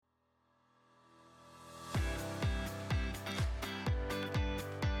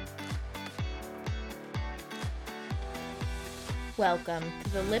welcome to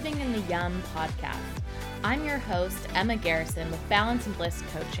the Living in the Yum podcast. I'm your host, Emma Garrison with Balance and Bliss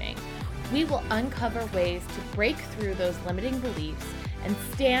Coaching. We will uncover ways to break through those limiting beliefs and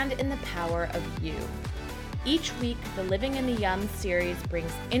stand in the power of you. Each week, the Living in the Yum series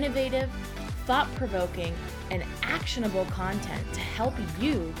brings innovative, thought-provoking, and actionable content to help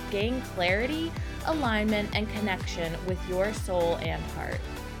you gain clarity, alignment, and connection with your soul and heart.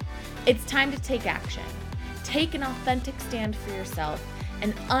 It's time to take action. Take an authentic stand for yourself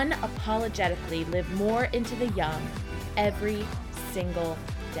and unapologetically live more into the yum every single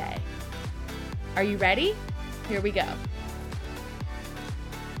day. Are you ready? Here we go.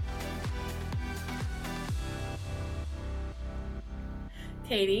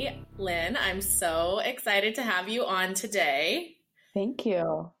 Katie, Lynn, I'm so excited to have you on today. Thank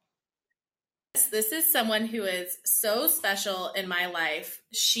you. This is someone who is so special in my life.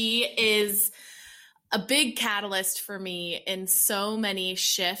 She is a big catalyst for me in so many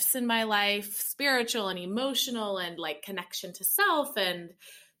shifts in my life, spiritual and emotional, and like connection to self and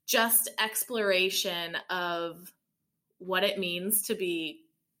just exploration of what it means to be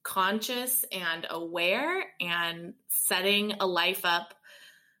conscious and aware and setting a life up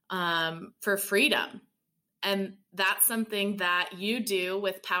for freedom. And that's something that you do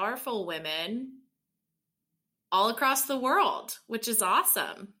with powerful women all across the world, which is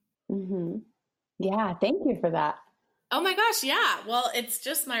awesome. Mm-hmm. Yeah, thank you for that. Oh my gosh, yeah. Well, it's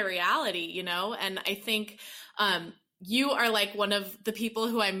just my reality, you know? And I think you are like one of the people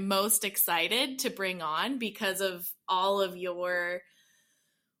who I'm most excited to bring on because of all of your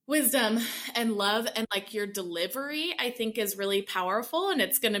wisdom and love, and like your delivery, I think is really powerful. And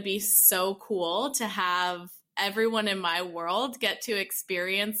it's going to be so cool to have everyone in my world get to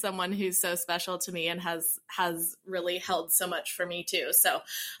experience someone who's so special to me and has really held so much for me too. So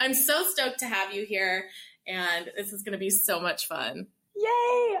I'm so stoked to have you here, and this is going to be so much fun.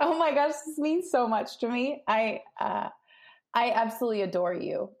 Yay! Oh my gosh, this means so much to me. I absolutely adore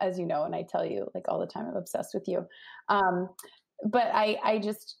you, as you know, and I tell you like all the time, I'm obsessed with you. But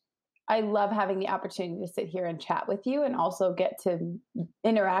I love having the opportunity to sit here and chat with you and also get to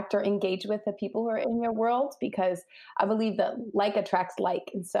interact or engage with the people who are in your world, because I believe that like attracts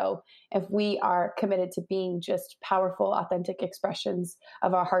like. And so if we are committed to being just powerful, authentic expressions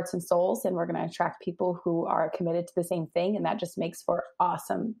of our hearts and souls, then we're going to attract people who are committed to the same thing. And that just makes for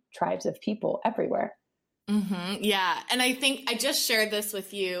awesome tribes of people everywhere. Mm-hmm. Yeah. And I think I just shared this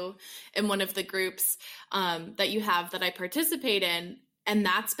with you in one of the groups that you have that I participate in. And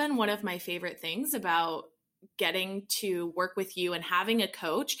that's been one of my favorite things about getting to work with you and having a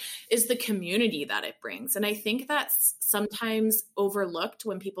coach is the community that it brings. And I think that's sometimes overlooked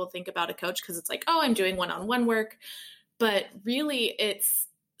when people think about a coach, because it's like, oh, I'm doing one-on-one work. But really, it's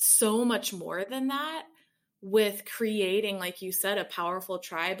so much more than that, with creating, like you said, a powerful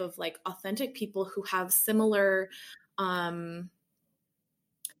tribe of like authentic people who have similar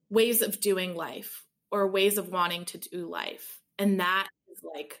ways of doing life or ways of wanting to do life. And that is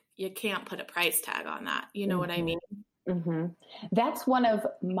like, you can't put a price tag on that. You know what I mean? Mm-hmm. That's one of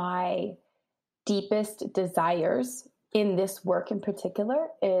my deepest desires in this work in particular,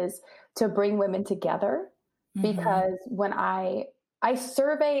 is to bring women together. Mm-hmm. Because when I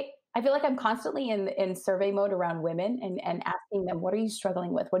survey, I feel like I'm constantly in survey mode around women and asking them, what are you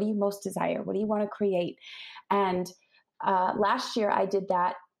struggling with? What do you most desire? What do you want to create? And last year I did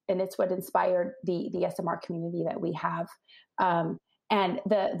that, and it's what inspired the SMR community that we have. And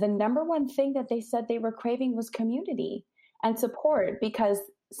the number one thing that they said they were craving was community and support, because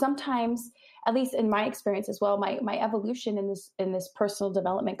sometimes, at least in my experience as well, my evolution in this personal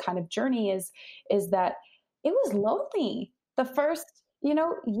development kind of journey is that it was lonely. The first,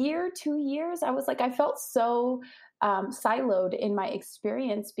 year, 2 years, I felt so siloed in my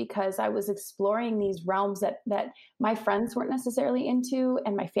experience, because I was exploring these realms that my friends weren't necessarily into,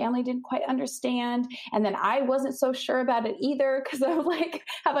 and my family didn't quite understand. And then I wasn't so sure about it either, because I'm like,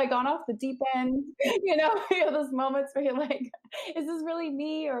 have I gone off the deep end? Those moments where you're like, is this really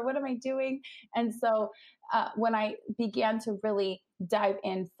me, or what am I doing? And so when I began to really dive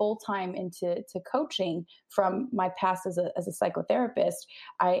in full time into coaching from my past as a psychotherapist,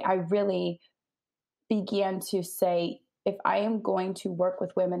 I really began to say, if I am going to work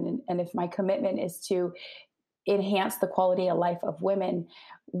with women, and if my commitment is to enhance the quality of life of women,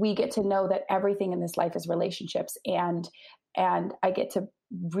 we get to know that everything in this life is relationships. And I get to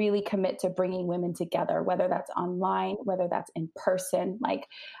really commit to bringing women together, whether that's online, whether that's in person. Like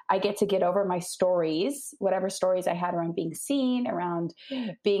I get over my stories, whatever stories I had around being seen, around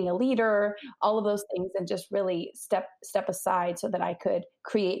being a leader, all of those things, and just really step aside so that I could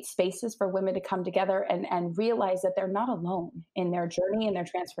create spaces for women to come together and realize that they're not alone in their journey and their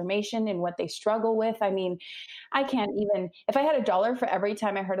transformation and what they struggle with. I mean, I can't even, if I had $1 for every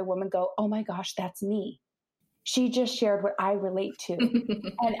time I heard a woman go, "Oh my gosh, that's me. She just shared what I relate to."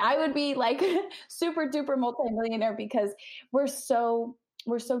 And I would be like super duper multimillionaire, because we're so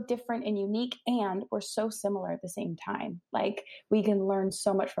different and unique, and we're so similar at the same time. Like we can learn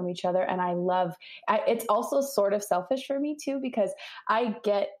so much from each other. And it's also sort of selfish for me too, because I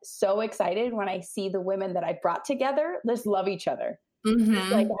get so excited when I see the women that I brought together just love each other.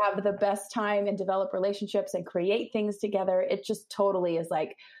 Just like have the best time and develop relationships and create things together. It just totally is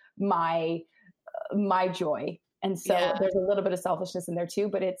like my joy. And so there's a little bit of selfishness in there too,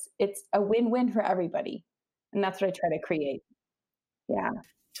 but it's a win-win for everybody. And that's what I try to create. Yeah.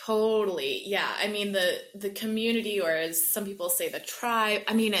 Totally. Yeah. I mean, the community, or as some people say, the tribe,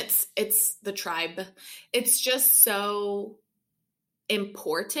 I mean, it's the tribe. It's just so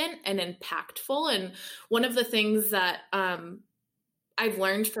important and impactful. And one of the things that I've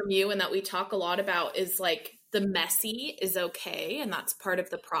learned from you and that we talk a lot about is like the messy is okay. And that's part of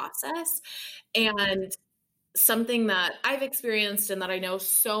the process. And something that I've experienced and that I know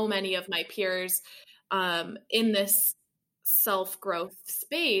so many of my peers in this self-growth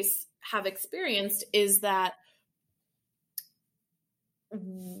space have experienced is that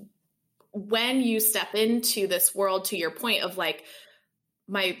when you step into this world, to your point of like,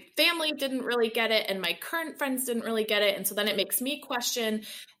 my family didn't really get it and my current friends didn't really get it. And so then it makes me question,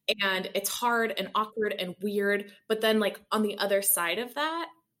 and it's hard and awkward and weird. But then like on the other side of that,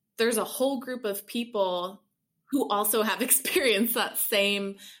 there's a whole group of people who also have experienced that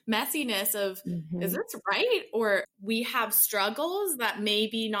same messiness of, is this right? Or we have struggles that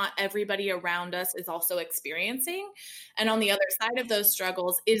maybe not everybody around us is also experiencing. And on the other side of those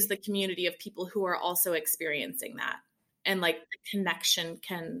struggles is the community of people who are also experiencing that. And like the connection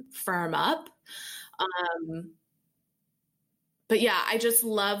can firm up. But yeah, I just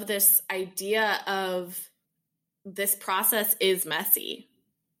love this idea of this process is messy.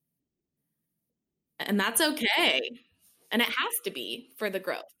 And that's okay. And it has to be for the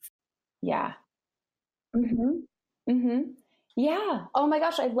growth. Yeah. Yeah. Oh my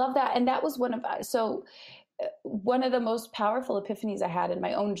gosh, I love that. And that was one of the most powerful epiphanies I had in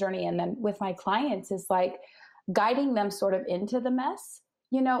my own journey, and then with my clients, is like guiding them sort of into the mess,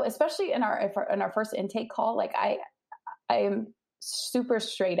 especially in our first intake call. Like I am super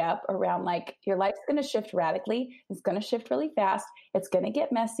straight up around like, your life's going to shift radically. It's going to shift really fast. It's going to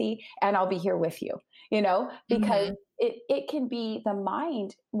get messy, and I'll be here with you, because it can be, the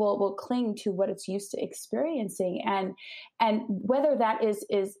mind will cling to what it's used to experiencing, and whether that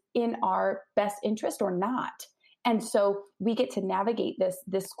is in our best interest or not. And so we get to navigate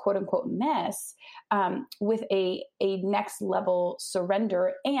this quote unquote mess with a next level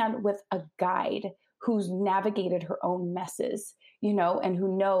surrender, and with a guide who's navigated her own messes, and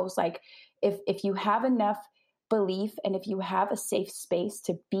who knows, like, if you have enough belief and if you have a safe space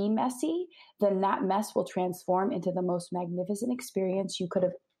to be messy, then that mess will transform into the most magnificent experience you could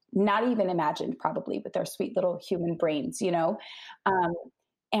have not even imagined, probably, with our sweet little human brains,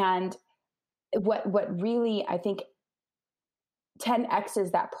 and what really, I think, 10x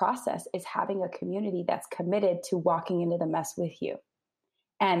is that process, is having a community that's committed to walking into the mess with you.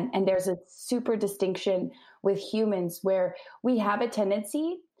 And there's a super distinction with humans where we have a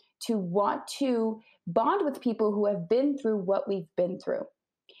tendency to want to bond with people who have been through what we've been through.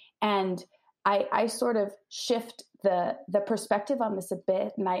 And I sort of shift the perspective on this a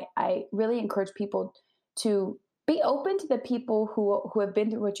bit. And I really encourage people to be open to the people who have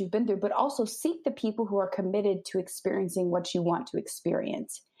been through what you've been through, but also seek the people who are committed to experiencing what you want to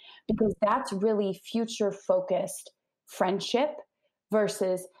experience, because that's really future focused friendship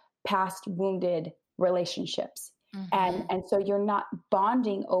versus past wounded relationships. And so you're not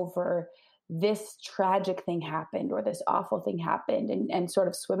bonding over this tragic thing happened or this awful thing happened and sort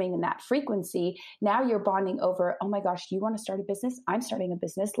of swimming in that frequency. Now you're bonding over, oh my gosh, you want to start a business? I'm starting a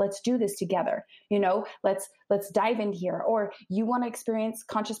business. Let's do this together. Let's dive in here. Or you want to experience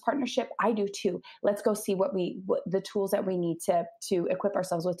conscious partnership? I do too. Let's go see what the tools that we need to equip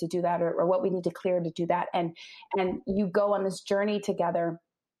ourselves with to do that, or what we need to clear to do that. And you go on this journey together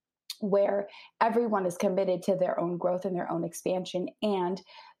where everyone is committed to their own growth and their own expansion, and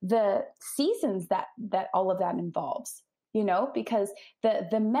the seasons that all of that involves, because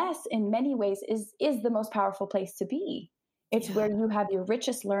the mess in many ways is the most powerful place to be. It's where you have your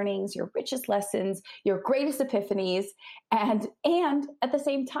richest learnings, your richest lessons, your greatest epiphanies. And at the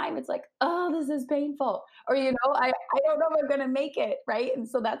same time, it's like, oh, this is painful. Or, I don't know if I'm going to make it. Right. And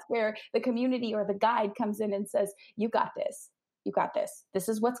so that's where the community or the guide comes in and says, you got this. You got this. This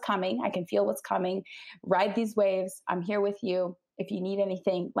is what's coming. I can feel what's coming. Ride these waves. I'm here with you. If you need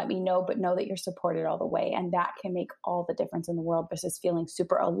anything, let me know, but know that you're supported all the way. And that can make all the difference in the world versus feeling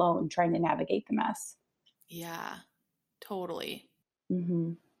super alone trying to navigate the mess. Yeah. Totally.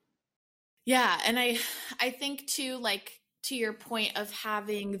 Mm-hmm. Yeah. And I think too, like to your point of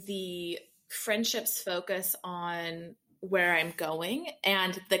having the friendships focus on where I'm going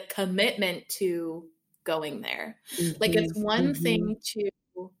and the commitment to going there. Mm-hmm. Like it's one thing to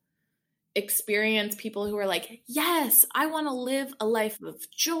experience people who are like, yes, I want to live a life of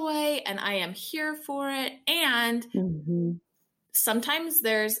joy and I am here for it. And sometimes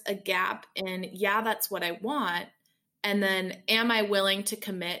there's a gap in, yeah, that's what I want. And then am I willing to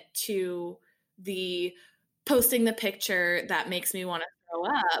commit to the posting the picture that makes me want to throw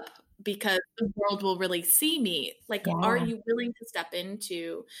up because the world will really see me? Like, are you willing to step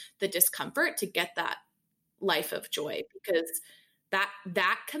into the discomfort to get that life of joy? Because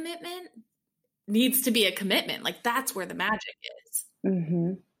that commitment needs to be a commitment. Like that's where the magic is.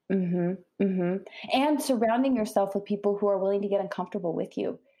 And surrounding yourself with people who are willing to get uncomfortable with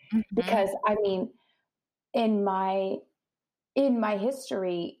you. Because I mean, in my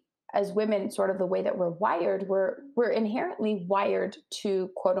history as women, sort of the way that we're wired, we're inherently wired to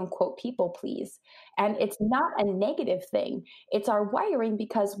quote unquote people please. And it's not a negative thing. It's our wiring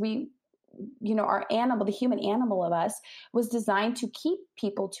because we, our animal, the human animal of us was designed to keep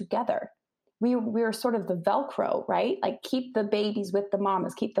people together. We're sort of the Velcro, right? Like keep the babies with the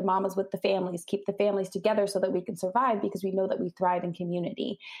mamas, keep the mamas with the families, keep the families together so that we can survive because we know that we thrive in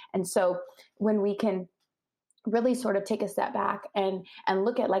community. And so when we can really sort of take a step back and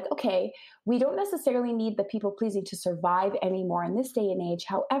look at like, okay, we don't necessarily need the people pleasing to survive anymore in this day and age.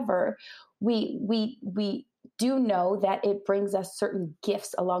 However, we do know that it brings us certain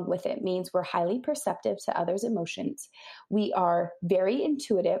gifts along with it. It means we're highly perceptive to others' emotions. We are very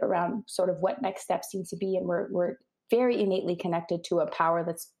intuitive around sort of what next steps need to be. And we're very innately connected to a power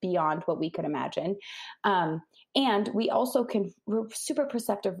that's beyond what we could imagine. And we also we're super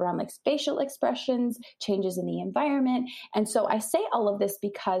perceptive around like spatial expressions, changes in the environment. And so I say all of this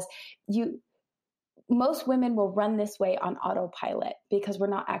because most women will run this way on autopilot because we're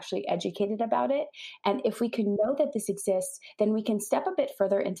not actually educated about it. And if we can know that this exists, then we can step a bit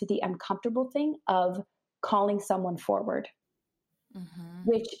further into the uncomfortable thing of calling someone forward,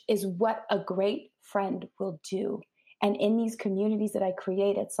 which is what a great friend will do. And in these communities that I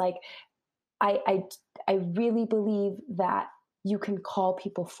create, it's like, I really believe that you can call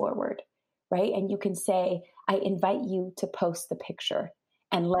people forward, right? And you can say, I invite you to post the picture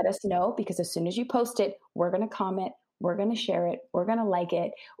and let us know, because as soon as you post it, we're going to comment, we're going to share it, we're going to like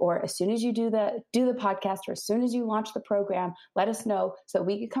it. Or as soon as you do the podcast, or as soon as you launch the program, let us know so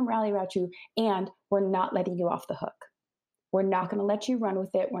we can come rally around you. And we're not letting you off the hook. We're not going to let you run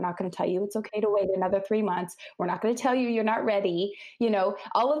with it. We're not going to tell you it's okay to wait another 3 months. We're not going to tell you you're not ready.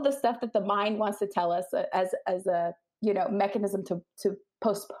 All of the stuff that the mind wants to tell us as a, mechanism to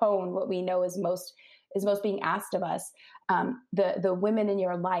postpone what we know is most being asked of us. The women in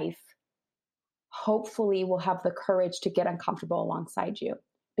your life hopefully will have the courage to get uncomfortable alongside you,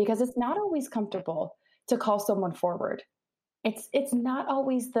 because it's not always comfortable to call someone forward. It's not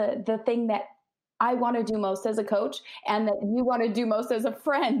always the thing that I want to do most as a coach and that you want to do most as a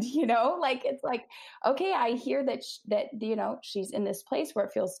friend, like, it's like, okay, I hear that she's in this place where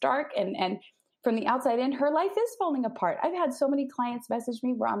it feels dark and from the outside in, her life is falling apart. I've had so many clients message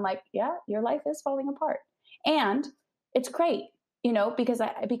me where I'm like, yeah, your life is falling apart. And it's great,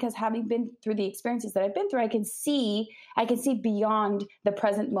 because having been through the experiences that I've been through, I can see beyond the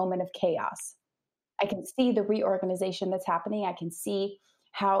present moment of chaos. I can see the reorganization that's happening. I can see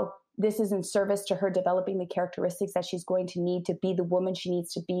how this is in service to her developing the characteristics that she's going to need to be the woman she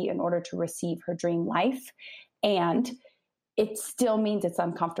needs to be in order to receive her dream life. And it still means it's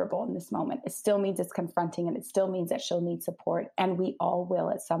uncomfortable in this moment. It still means it's confronting, and it still means that she'll need support. And we all will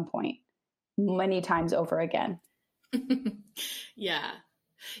at some point, many times over again. Yeah.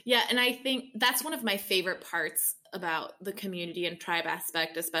 Yeah. And I think that's one of my favorite parts about the community and tribe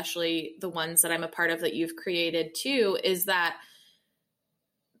aspect, especially the ones that I'm a part of that you've created too, is that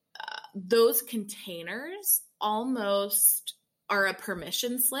those containers almost are a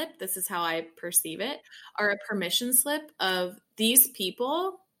permission slip. This is how I perceive it, are a permission slip of these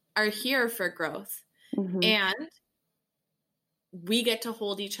people are here for growth. And we get to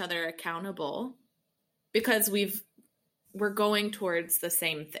hold each other accountable because we've we're going towards the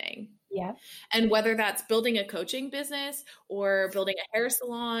same thing. Yeah. And whether that's building a coaching business or building a hair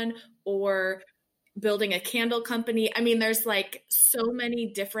salon or building a candle company. I mean, there's like so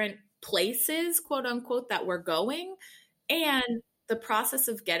many different places, quote unquote, that we're going. And the process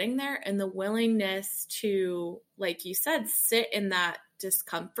of getting there and the willingness to, like you said, sit in that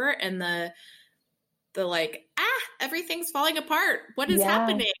discomfort and the like, everything's falling apart. What is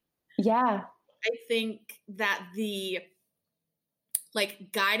happening? Yeah. I think that the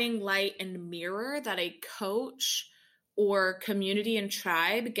like guiding light and mirror that a coach or community and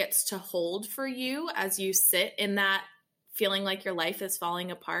tribe gets to hold for you as you sit in that feeling like your life is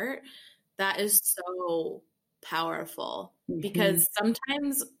falling apart, that is so powerful. Mm-hmm. Because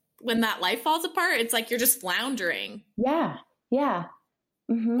sometimes when that life falls apart, it's like you're just floundering. Yeah. Yeah.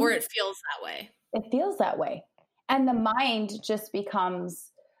 Mm-hmm. Or it feels that way. It feels that way. And the mind just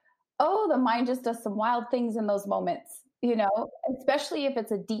becomes, the mind just does some wild things in those moments, you know, especially if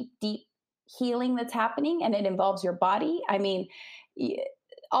it's a deep, deep healing that's happening and it involves your body. I mean,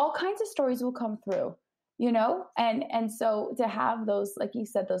 all kinds of stories will come through, you know, and so to have those, like you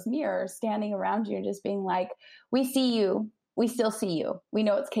said, those mirrors standing around you and just being like, we see you, we still see you. We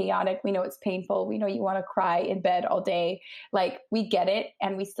know it's chaotic. We know it's painful. We know you want to cry in bed all day. Like, we get it,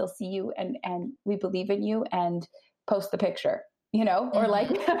 and we still see you, and we believe in you, and post the picture, you know, or like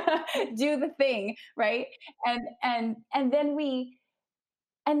do the thing, right? And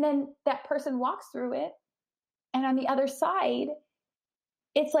then that person walks through it, and on the other side,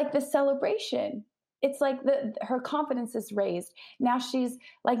 it's like the celebration. It's like her confidence is raised. Now she's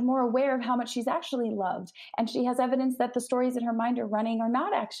like more aware of how much she's actually loved. And she has evidence that the stories in her mind are running are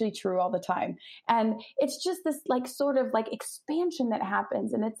not actually true all the time. And it's just this like sort of like expansion that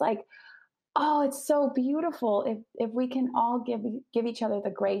happens. And it's like, oh, it's so beautiful if we can all give each other the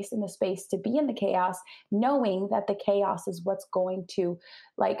grace and the space to be in the chaos, knowing that the chaos is what's going to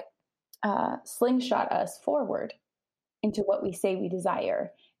like slingshot us forward into what we say we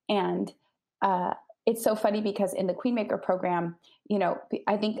desire. And it's so funny because in the Queenmaker program, you know,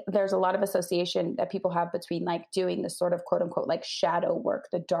 I think there's a lot of association that people have between like doing the sort of quote unquote like shadow work,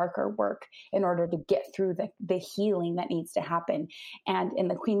 the darker work, in order to get through the healing that needs to happen. And in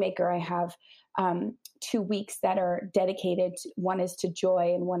the Queenmaker, I have 2 weeks that are dedicated. One is to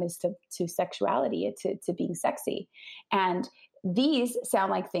joy and one is to sexuality, to being sexy. And these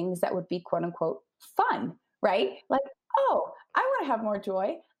sound like things that would be quote unquote fun, right? Like, oh, I want to have more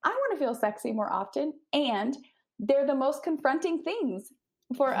joy. I want to feel sexy more often. And they're the most confronting things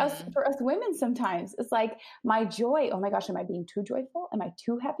for us women sometimes. It's like my joy. Oh my gosh, am I being too joyful? Am I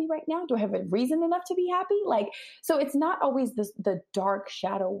too happy right now? Do I have a reason enough to be happy? Like, so it's not always the dark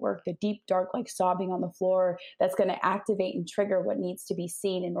shadow work, the deep dark, like sobbing on the floor that's going to activate and trigger what needs to be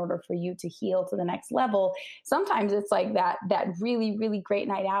seen in order for you to heal to the next level. Sometimes it's like that really, really great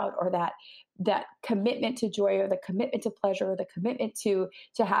night out, or that commitment to joy, or the commitment to pleasure, or the commitment to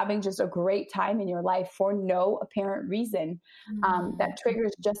having just a great time in your life for no apparent reason, that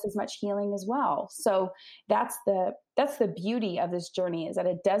triggers just as much healing as well. So that's the beauty of this journey, is that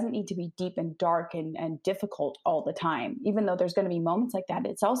it doesn't need to be deep and dark and difficult all the time. Even though there's going to be moments like that,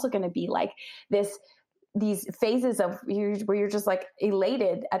 it's also going to be like these phases of where you're just like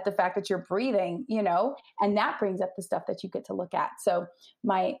elated at the fact that you're breathing, you know, and that brings up the stuff that you get to look at. So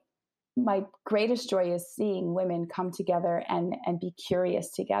my greatest joy is seeing women come together and be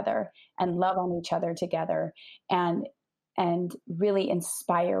curious together and love on each other together and really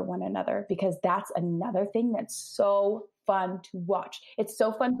inspire one another, because that's another thing that's so fun to watch. It's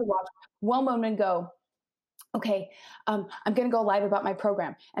so fun to watch one woman go, okay, I'm going to go live about my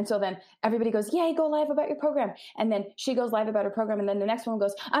program. And so then everybody goes, yay, go live about your program. And then she goes live about her program. And then the next one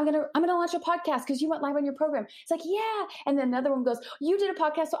goes, I'm going to launch a podcast because you went live on your program. It's like, yeah. And then another one goes, you did a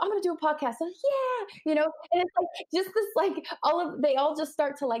podcast, so I'm going to do a podcast. So yeah, you know, and it's like, just this, like they all just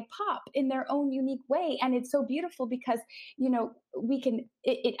start to like pop in their own unique way. And it's so beautiful because, you know,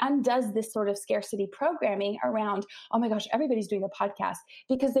 it undoes this sort of scarcity programming around, oh my gosh, everybody's doing a podcast,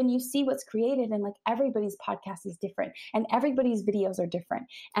 because then you see what's created, and like everybody's podcast is different and everybody's videos are different.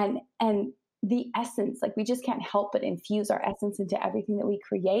 And the essence, like we just can't help but infuse our essence into everything that we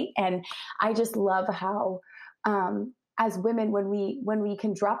create. And I just love how, as women, when we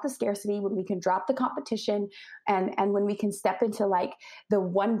can drop the scarcity, when we can drop the competition, and when we can step into like the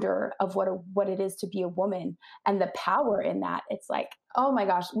wonder of what it is to be a woman and the power in that, it's like, oh my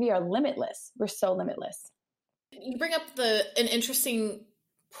gosh, we are limitless. We're so limitless. You bring up an interesting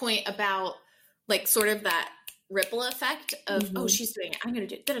point about like sort of that ripple effect of, oh, she's doing it, I'm going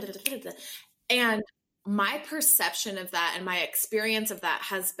to do it. And my perception of that and my experience of that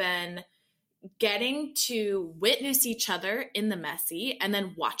has been getting to witness each other in the messy and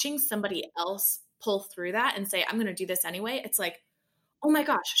then watching somebody else pull through that and say, I'm going to do this anyway. It's like, oh my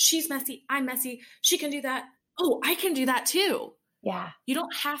gosh, she's messy. I'm messy. She can do that. Oh, I can do that too. Yeah. You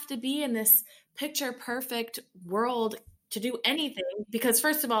don't have to be in this picture perfect world to do anything, because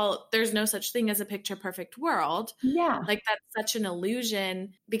first of all, there's no such thing as a picture perfect world. Yeah. Like, that's such an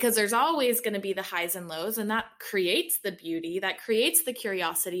illusion, because there's always going to be the highs and lows, and that creates the beauty, that creates the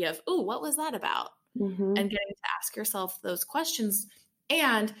curiosity of, oh, what was that about? Mm-hmm. And getting to ask yourself those questions,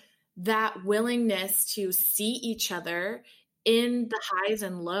 and that willingness to see each other in the highs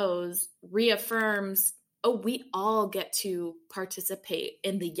and lows reaffirms, oh, we all get to participate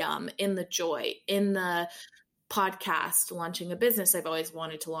in the yum, in the joy, in the podcast, launching a business I've always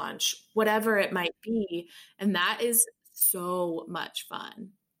wanted to launch, whatever it might be. And that is so much fun.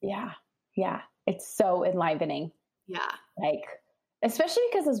 Yeah. Yeah. It's so enlivening. Yeah. Like, especially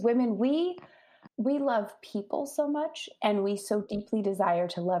because as women, we love people so much, and we so deeply desire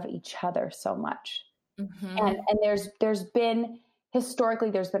to love each other so much. Mm-hmm. And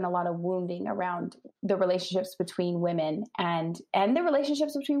historically, there's been a lot of wounding around the relationships between women and the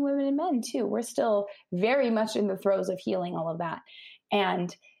relationships between women and men too. We're still very much in the throes of healing all of that.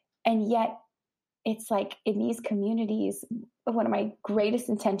 And yet it's like, in these communities, one of my greatest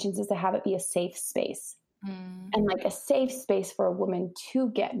intentions is to have it be a safe space. And like a safe space for a woman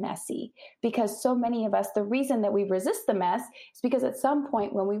to get messy, because so many of us, the reason that we resist the mess is because at some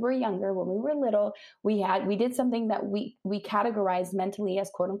point when we were younger, when we were little, we did something that we categorized mentally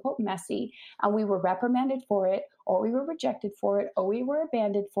as quote unquote messy, and we were reprimanded for it, or we were rejected for it, or we were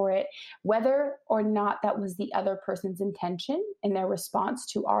abandoned for it, whether or not that was the other person's intention in their response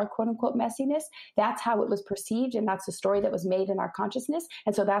to our quote unquote messiness. That's how it was perceived, and that's the story that was made in our consciousness.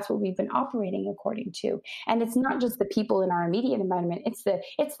 And so that's what we've been operating according to. And it's not just the people in our immediate environment. It's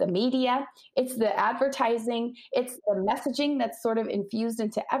the media, it's the advertising, it's the messaging that's sort of infused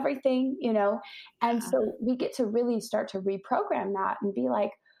into everything, And so we get to really start to reprogram that and be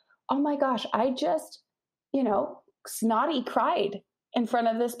like, oh my gosh, I just, snotty cried in front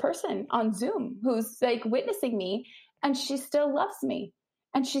of this person on Zoom who's like witnessing me, and she still loves me.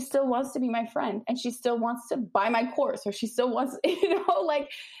 And she still wants to be my friend, and she still wants to buy my course, or she still wants, like,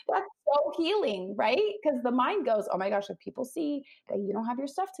 that's so healing, right? Because the mind goes, oh my gosh, if people see that you don't have your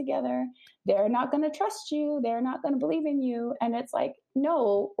stuff together, they're not going to trust you. They're not going to believe in you. And it's like,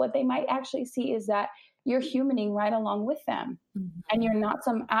 no, what they might actually see is that you're humaning right along with them. Mm-hmm. And you're not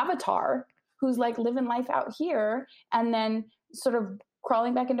some avatar who's like living life out here and then sort of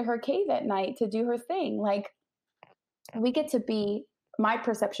crawling back into her cave at night to do her thing. Like, my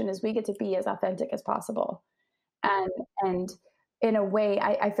perception is we get to be as authentic as possible. And in a way,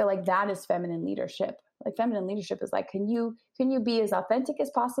 I feel like that is feminine leadership. Like, feminine leadership is like, can you be as authentic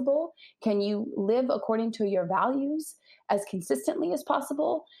as possible? Can you live according to your values as consistently as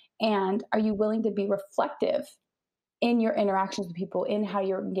possible? And are you willing to be reflective in your interactions with people, in how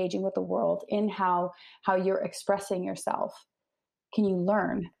you're engaging with the world, in how you're expressing yourself? Can you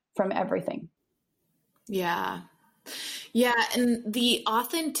learn from everything? Yeah. Yeah. And the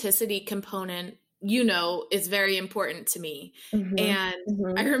authenticity component, is very important to me. Mm-hmm.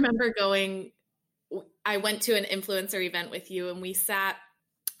 And I remember I went to an influencer event with you, and we sat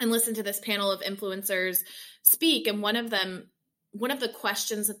and listened to this panel of influencers speak. And one of the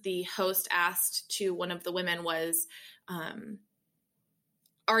questions that the host asked to one of the women was,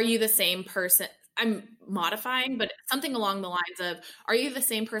 are you the same person? I'm modifying, but something along the lines of, are you the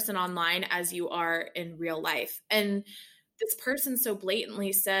same person online as you are in real life? And this person so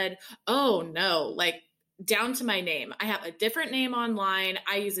blatantly said, oh no, like, down to my name. I have a different name online.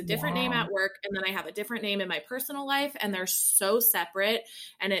 I use a different name at work. And then I have a different name in my personal life. And they're so separate,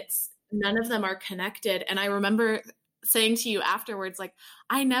 and none of them are connected. And I remember saying to you afterwards, like,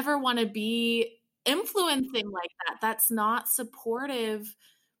 I never want to be influencing like that. That's not supportive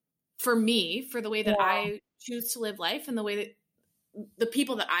for me, for the way that I choose to live life, and the way that the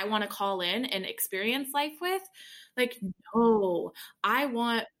people that I want to call in and experience life with. Like, no, I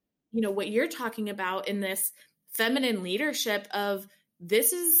want, what you're talking about in this feminine leadership of,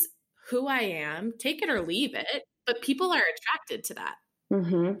 this is who I am, take it or leave it. But people are attracted to that.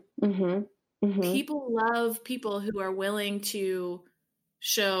 Mm-hmm. Mm-hmm. Mm-hmm. People love people who are willing to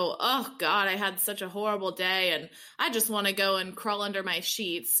show, oh God, I had such a horrible day and I just want to go and crawl under my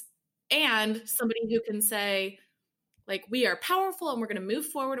sheets. And somebody who can say, like, we are powerful and we're going to move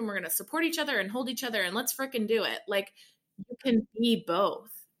forward and we're going to support each other and hold each other and let's frickin' do it. Like, you can be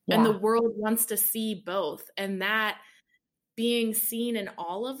both. Yeah. And the world wants to see both. And that being seen in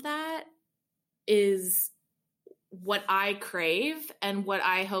all of that is what I crave and what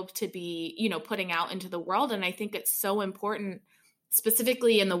I hope to be, putting out into the world. And I think it's so important,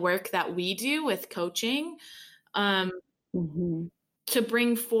 specifically in the work that we do with coaching, to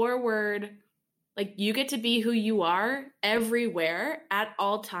bring forward, like, you get to be who you are everywhere at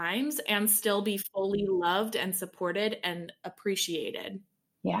all times and still be fully loved and supported and appreciated.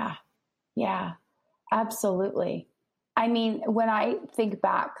 Yeah. Yeah, absolutely. I mean, when I think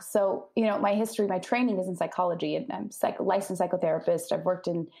back, so, my history, my training is in psychology, and I'm licensed psychotherapist. I've worked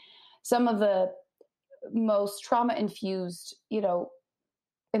in some of the most trauma-infused,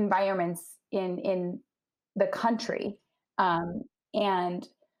 environments in the country. And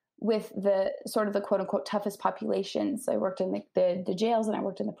with the sort of the quote unquote toughest populations, I worked in the jails, and I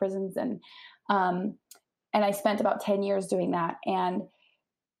worked in the prisons, and I spent about 10 years doing that. And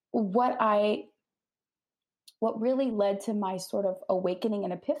what really led to my sort of awakening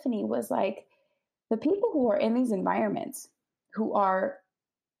and epiphany was like, the people who are in these environments who are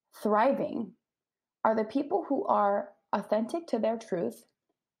thriving are the people who are authentic to their truth,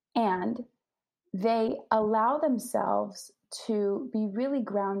 and they allow themselves to be really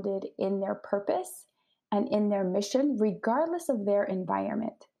grounded in their purpose and in their mission, regardless of their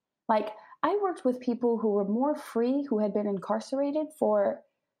environment. Like, I worked with people who were more free, who had been incarcerated for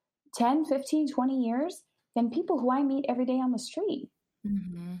 10, 15, 20 years than people who I meet every day on the street,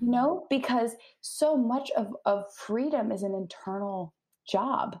 because so much of freedom is an internal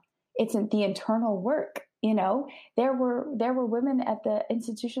job. It's the internal work. There were women at the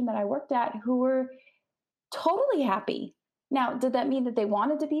institution that I worked at who were totally happy. Now, did that mean that they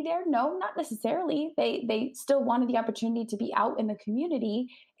wanted to be there? No, not necessarily. They still wanted the opportunity to be out in the community,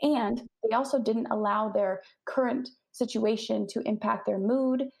 and they also didn't allow their current situation to impact their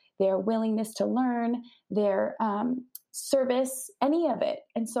mood, their willingness to learn, their service, any of it.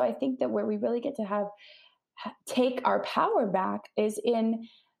 And so I think that where we really get to take our power back is in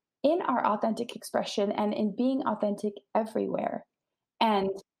our authentic expression and in being authentic everywhere. And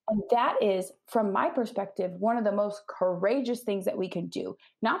that is, from my perspective, one of the most courageous things that we can do,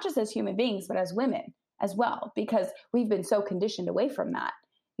 not just as human beings, but as women as well, because we've been so conditioned away from that,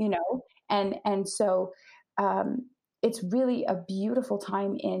 and so it's really a beautiful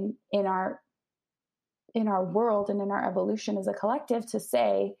time in our world and in our evolution as a collective to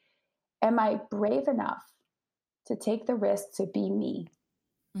say, am I brave enough to take the risk to be me,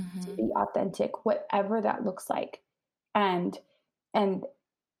 to be authentic, whatever that looks like, and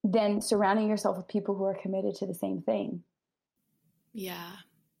then surrounding yourself with people who are committed to the same thing. Yeah.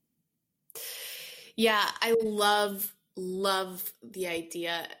 I love the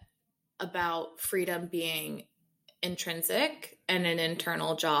idea about freedom being intrinsic and an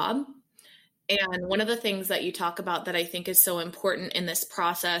internal job. And one of the things that you talk about that I think is so important in this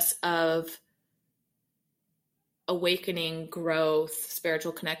process of awakening, growth,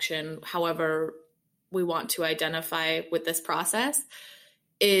 spiritual connection, however we want to identify with this process,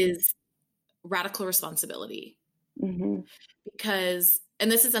 is radical responsibility. Because,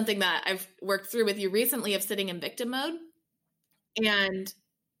 and this is something that I've worked through with you recently, of sitting in victim mode and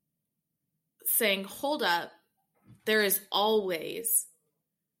saying, hold up, there is always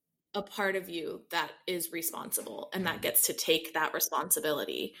a part of you that is responsible and that gets to take that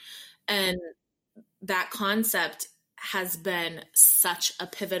responsibility. And that concept has been such a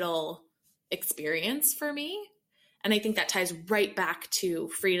pivotal experience for me. And I think that ties right back to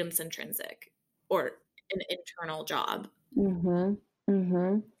freedom's intrinsic, or an internal job.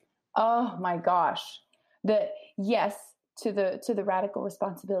 Oh my gosh. Yes to the radical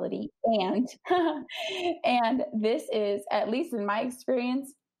responsibility. And, and this is, at least in my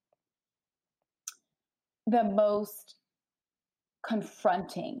experience, the most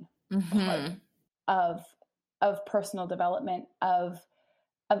confronting part of personal development, of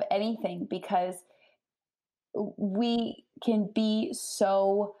anything, because we can be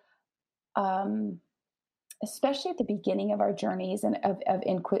so, especially at the beginning of our journeys and of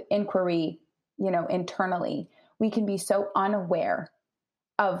inquiry, internally, we can be so unaware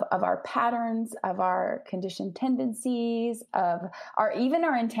of our patterns, of our conditioned tendencies, of even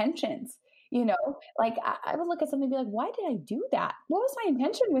our intentions. Like I would look at something and be like, why did I do that? What was my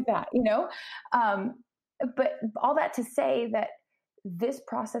intention with that? But all that to say that this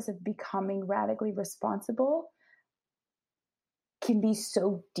process of becoming radically responsible can be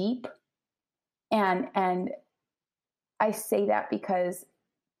so deep. And I say that because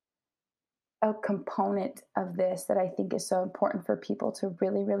a component of this that I think is so important for people to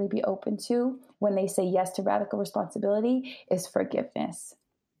really, really be open to when they say yes to radical responsibility is forgiveness.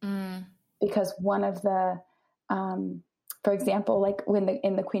 Because one of the For example, like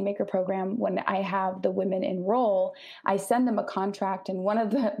in the Queenmaker program, when I have the women enroll, I send them a contract, and one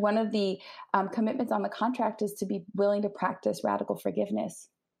of the commitments on the contract is to be willing to practice radical forgiveness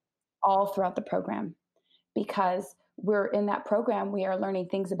all throughout the program, because we're in that program, we are learning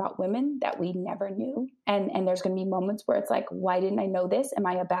things about women that we never knew. And there's going to be moments where it's like, why didn't I know this? Am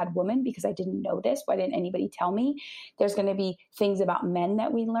I a bad woman because I didn't know this? Why didn't anybody tell me? There's going to be things about men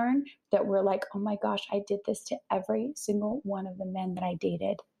that we learn that we're like, oh my gosh, I did this to every single one of the men that I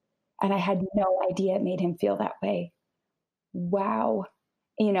dated. And I had no idea it made him feel that way. Wow.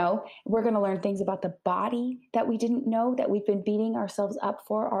 We're going to learn things about the body that we didn't know, that we've been beating ourselves up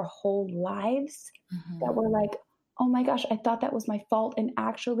for our whole lives, that we're like, oh my gosh, I thought that was my fault. And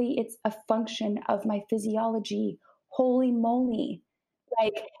actually it's a function of my physiology. Holy moly.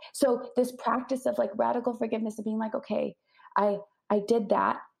 So this practice of like radical forgiveness of being like, okay, I did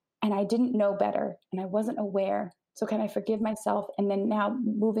that and I didn't know better and I wasn't aware. So can I forgive myself? And then now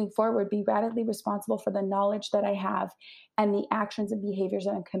moving forward, be radically responsible for the knowledge that I have and the actions and behaviors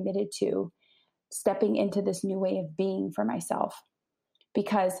that I'm committed to, stepping into this new way of being for myself.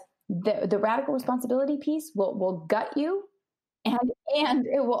 Because the radical responsibility piece will gut you and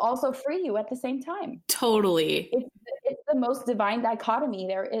it will also free you at the same time. Totally. It's the most divine dichotomy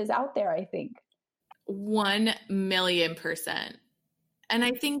there is out there, I think. 1,000,000%. And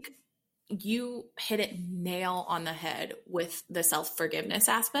I think you hit it nail on the head with the self-forgiveness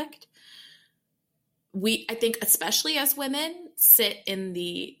aspect. I think, especially as women, sit in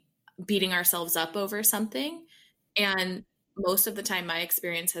the beating ourselves up over something. And most of the time, my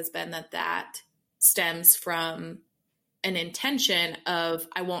experience has been that stems from an intention of,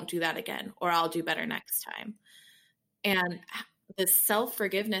 I won't do that again, or I'll do better next time. And the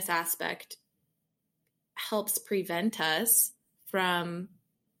self-forgiveness aspect helps prevent us from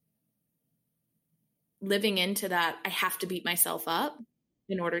living into that I have to beat myself up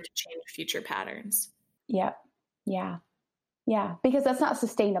in order to change future patterns. Yeah. Because that's not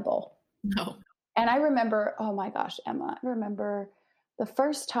sustainable. No. And I remember, oh my gosh, Emma, I remember the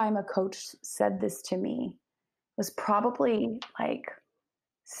first time a coach said this to me was probably like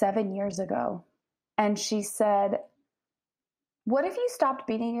 7 years ago. And she said, what if you stopped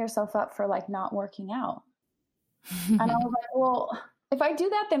beating yourself up for like not working out? And I was like, well, if I do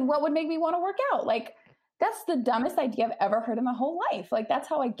that, then what would make me want to work out? Like, that's the dumbest idea I've ever heard in my whole life. Like, that's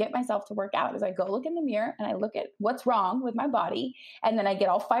how I get myself to work out, is I go look in the mirror and I look at what's wrong with my body. And then I get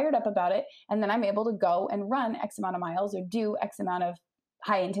all fired up about it. And then I'm able to go and run X amount of miles or do X amount of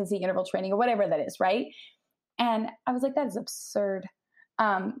high intensity interval training or whatever that is. Right. And I was like, that is absurd.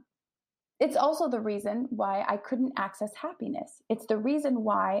 It's also the reason why I couldn't access happiness. It's the reason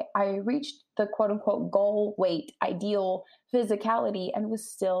why I reached the quote unquote goal weight, ideal physicality, and was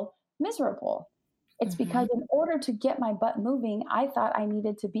still miserable. It's because in order to get my butt moving, I thought I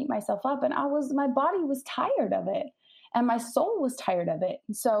needed to beat myself up, and my body was tired of it and my soul was tired of it.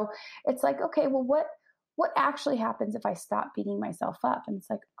 And so it's like, okay, well, what actually happens if I stop beating myself up? And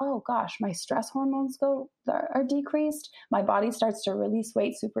it's like, oh gosh, my stress hormones are decreased. My body starts to release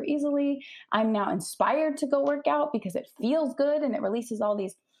weight super easily. I'm now inspired to go work out because it feels good and it releases all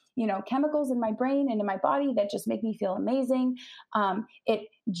these, chemicals in my brain and in my body that just make me feel amazing. It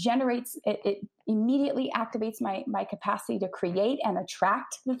immediately activates my capacity to create and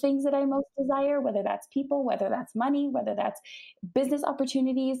attract the things that I most desire, whether that's people, whether that's money, whether that's business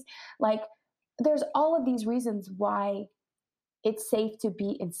opportunities. Like, there's all of these reasons why it's safe to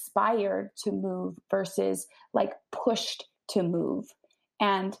be inspired to move versus like pushed to move.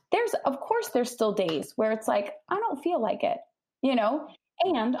 And there's still days where it's like, I don't feel like it,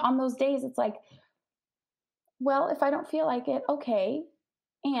 and on those days it's like, well, if I don't feel like it, okay.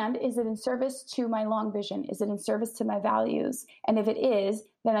 And is it in service to my long vision? Is it in service to my values? And if it is,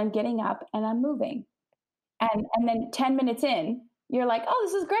 then I'm getting up and I'm moving. And then 10 minutes in, you're like, oh,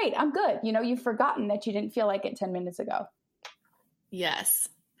 this is great. I'm good. You've forgotten that you didn't feel like it 10 minutes ago. Yes.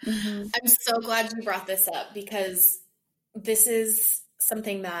 Mm-hmm. I'm so glad you brought this up, because this is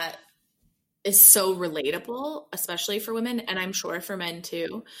something that is so relatable, especially for women, and I'm sure for men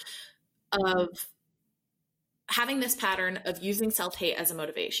too, of having this pattern of using self-hate as a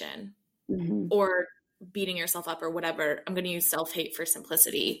motivation, or beating yourself up or whatever. I'm going to use self-hate for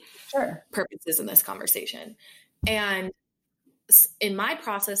simplicity purposes in this conversation. And in my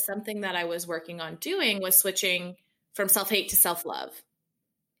process, something that I was working on doing was switching from self-hate to self-love.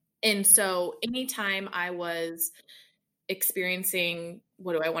 And so anytime I was experiencing,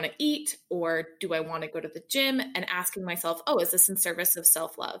 what do I want to eat? Or do I want to go to the gym? And asking myself, oh, is this in service of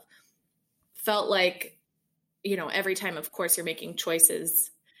self-love? Felt like, every time, of course, you're making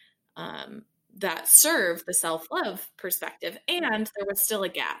choices that serve the self-love perspective. And there was still a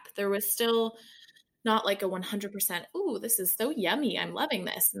gap. There was still not like a 100%, ooh, this is so yummy, I'm loving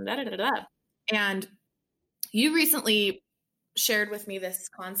this, and da da da da. And you recently shared with me this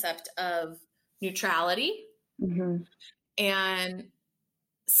concept of neutrality and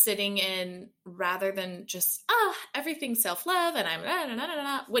sitting in, rather than just, everything's self-love and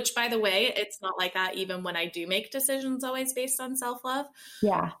I'm which, by the way, it's not like that even when I do make decisions always based on self-love.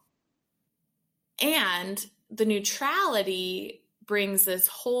 Yeah. And the neutrality brings this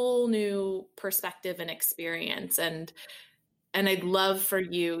whole new perspective and experience. And I'd love for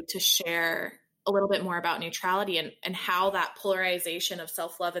you to share a little bit more about neutrality and how that polarization of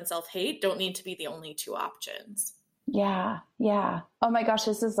self-love and self-hate don't need to be the only two options. Yeah. Yeah. Oh my gosh,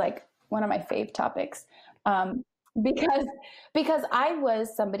 this is like one of my fave topics. Because I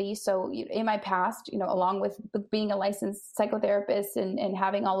was somebody, so in my past, along with being a licensed psychotherapist and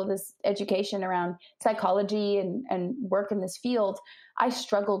having all of this education around psychology and work in this field, I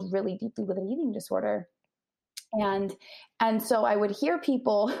struggled really deeply with an eating disorder. And so I would hear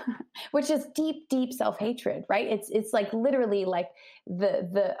people, which is deep self-hatred, right? It's like literally like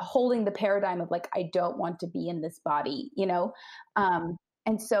the holding the paradigm of like, I don't want to be in this body,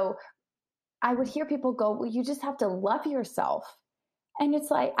 and so I would hear people go, well, you just have to love yourself. And it's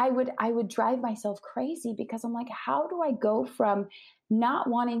like, I would drive myself crazy because I'm like, how do I go from not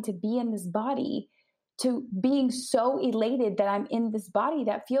wanting to be in this body to being so elated that I'm in this body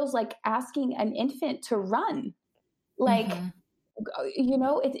that feels like asking an infant to run? Like,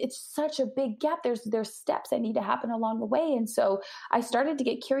 it's such a big gap. There's steps that need to happen along the way. And so I started to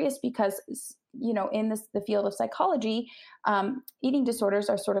get curious because, in the field of psychology, eating disorders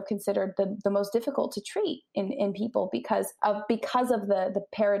are sort of considered the most difficult to treat in people because of the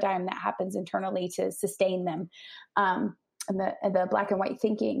paradigm that happens internally to sustain them, and the black and white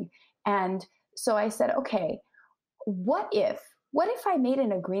thinking. And so I said, okay, what if I made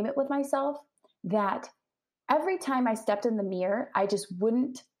an agreement with myself that every time I stepped in the mirror, I just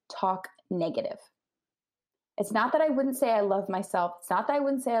wouldn't talk negative. It's not that I wouldn't say I love myself. It's not that I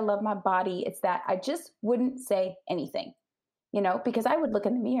wouldn't say I love my body. It's that I just wouldn't say anything, because I would look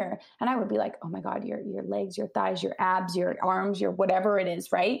in the mirror and I would be like, oh my God, your legs, your thighs, your abs, your arms, your whatever it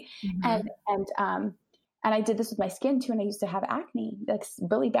is. Right. And I did this with my skin too. And I used to have acne, like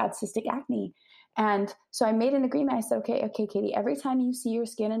really bad cystic acne. And so I made an agreement. I said, okay, Katie, every time you see your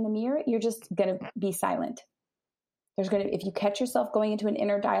skin in the mirror, you're just going to be silent. If you catch yourself going into an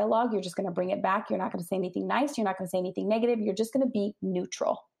inner dialogue, you're just going to bring it back. You're not going to say anything nice. You're not going to say anything negative. You're just going to be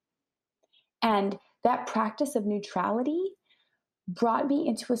neutral. And that practice of neutrality brought me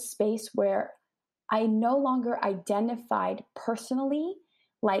into a space where I no longer identified personally,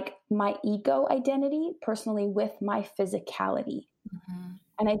 like my ego identity personally, with my physicality.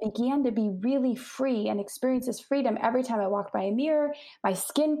 And I began to be really free and experience this freedom every time I walk by a mirror. My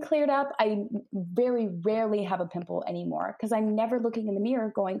skin cleared up. I very rarely have a pimple anymore because I'm never looking in the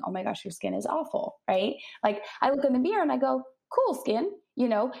mirror going, oh my gosh, your skin is awful, right? Like I look in the mirror and I go, cool skin,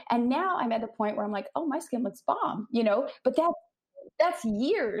 and now I'm at the point where I'm like, oh, my skin looks bomb, but that's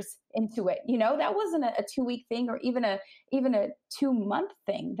years into it. That wasn't a 2-week thing or even a 2-month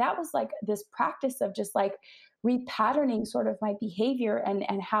thing. That was like this practice of just like repatterning sort of my behavior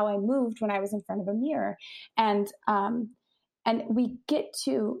and how I moved when I was in front of a mirror. And we get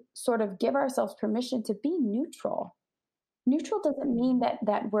to sort of give ourselves permission to be neutral. Neutral doesn't mean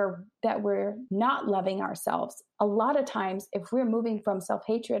that we're not loving ourselves. A lot of times, if we're moving from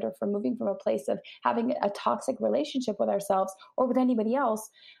self-hatred or if we're moving from a place of having a toxic relationship with ourselves or with anybody else,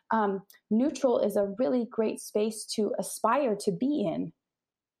 neutral is a really great space to aspire to be in.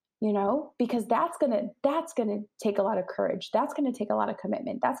 Because that's going to take a lot of courage. That's going to take a lot of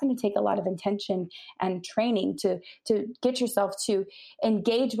commitment. That's going to take a lot of intention and training to get yourself to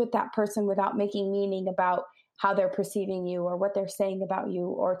engage with that person without making meaning about how they're perceiving you or what they're saying about you,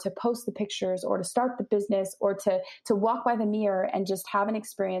 or to post the pictures or to start the business or to walk by the mirror and just have an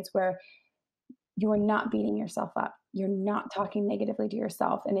experience where you are not beating yourself up. You're not talking negatively to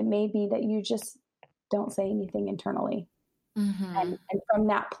yourself. And it may be that you just don't say anything internally. And from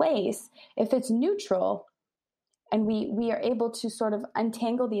that place, if it's neutral and we are able to sort of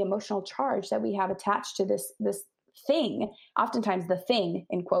untangle the emotional charge that we have attached to this thing, oftentimes the thing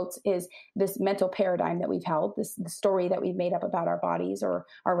in quotes is this mental paradigm that we've held, the story that we've made up about our bodies or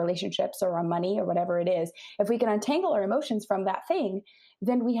our relationships or our money or whatever it is. If we can untangle our emotions from that thing,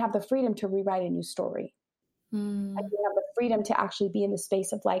 then we have the freedom to rewrite a new story. And we have the freedom to actually be in the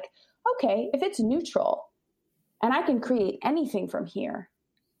space of like, okay, if it's neutral, and I can create anything from here,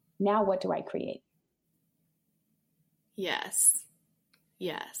 now what do I create? Yes.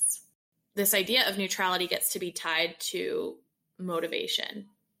 this idea of neutrality gets to be tied to motivation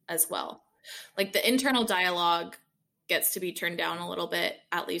as well. Like the internal dialogue gets to be turned down a little bit,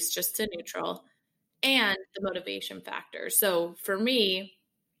 at least just to neutral, and the motivation factor. So for me,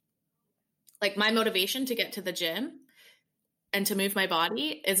 like my motivation to get to the gym and to move my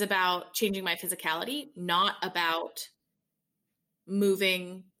body is about changing my physicality, not about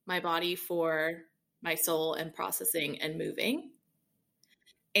moving my body for my soul and processing and moving.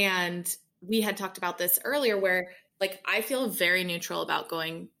 And we had talked about this earlier where like I feel very neutral about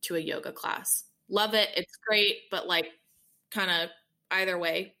going to a yoga class. Love it. It's great, but like kind of either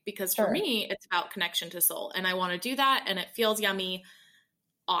way, because for me, it's about connection to soul and I want to do that. And it feels yummy.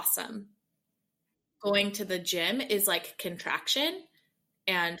 Awesome. Going to the gym is like contraction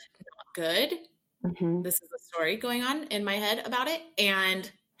and not good. Mm-hmm. This is a story going on in my head about it and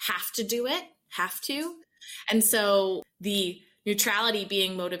have to do it, have to. And so the neutrality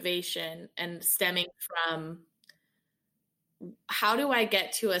being motivation and stemming from how do I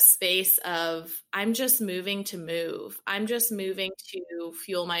get to a space of I'm just moving to move. I'm just moving to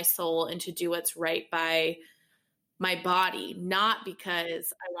fuel my soul and to do what's right by my body, not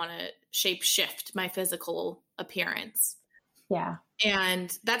because I want to shape shift my physical appearance. Yeah.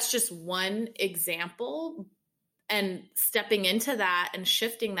 And that's just one example. And stepping into that and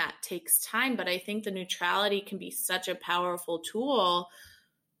shifting that takes time. But I think the neutrality can be such a powerful tool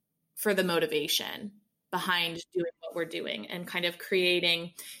for the motivation behind doing what we're doing and kind of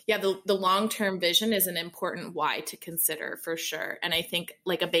creating, the long-term vision is an important why to consider for sure. And I think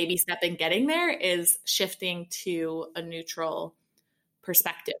like a baby step in getting there is shifting to a neutral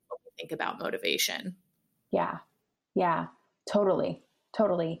perspective when we think about motivation. Yeah. Yeah, totally.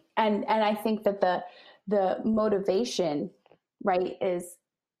 Totally. And I think that the motivation, right, is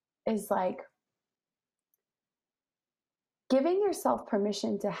like giving yourself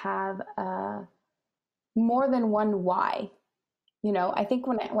permission to have more than one why. You know, I think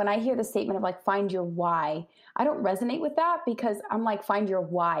when I hear the statement of like, find your why, I don't resonate with that because I'm like, find your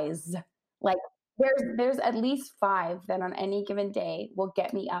whys. Like there's at least 5 that on any given day will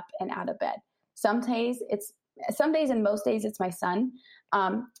get me up and out of bed. Some days and most days it's my son.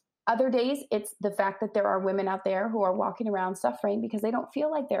 Other days it's the fact that there are women out there who are walking around suffering because they don't feel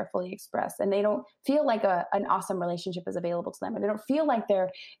like they're fully expressed and they don't feel like an awesome relationship is available to them, or they don't feel like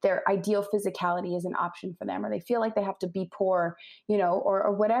their ideal physicality is an option for them, or they feel like they have to be poor, you know,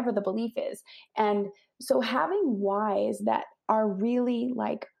 or whatever the belief is. And so having whys that are really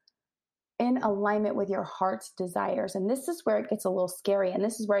like in alignment with your heart's desires. And this is where it gets a little scary. And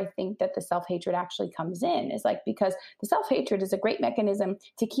this is where I think that the self-hatred actually comes in, is like, because the self-hatred is a great mechanism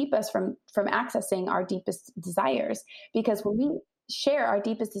to keep us from accessing our deepest desires. Because when we share our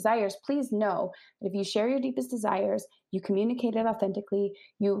deepest desires, please know that if you share your deepest desires, you communicate it authentically,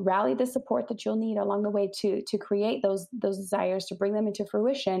 you rally the support that you'll need along the way to create those desires, to bring them into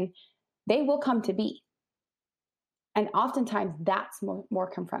fruition, they will come to be. And oftentimes that's more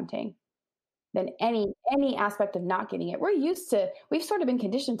confronting than any aspect of not getting it. We've sort of been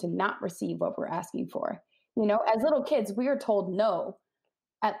conditioned to not receive what we're asking for. You know, as little kids, we are told no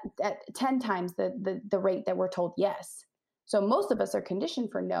at 10 times the rate that we're told yes. So most of us are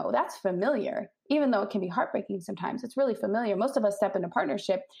conditioned for no. That's familiar, even though it can be heartbreaking sometimes. It's really familiar. Most of us step into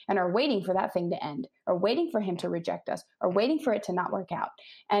partnership and are waiting for that thing to end, or waiting for him to reject us, or waiting for it to not work out.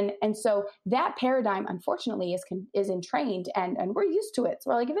 And so that paradigm, unfortunately, is entrained, and we're used to it.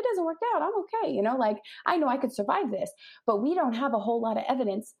 So we're like, if it doesn't work out, I'm okay. You know, like I know I could survive this, but we don't have a whole lot of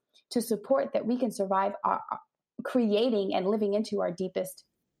evidence to support that we can survive creating and living into our deepest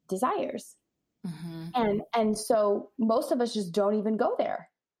desires. Mm-hmm. And so most of us just don't even go there.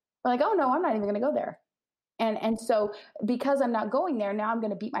 We're like, oh no, I'm not even going to go there. And so because I'm not going there, now I'm going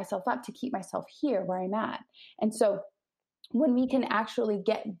to beat myself up to keep myself here where I'm at. And so when we can actually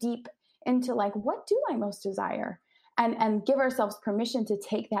get deep into like, what do I most desire? And give ourselves permission to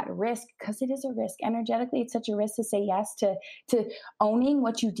take that risk, because it is a risk. Energetically, it's such a risk to say yes to owning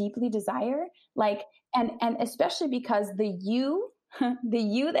what you deeply desire. Like, and especially because the you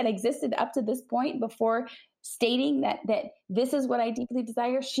that existed up to this point before stating that this is what I deeply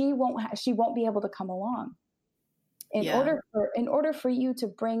desire, she won't be able to come along. In order for you to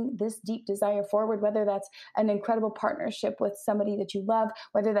bring this deep desire forward, whether that's an incredible partnership with somebody that you love,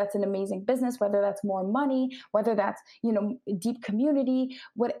 whether that's an amazing business, whether that's more money, whether that's, you know, deep community,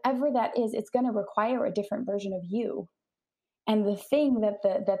 whatever that is, it's going to require a different version of you. And the thing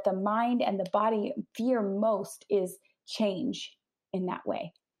that the mind and the body fear most is change in that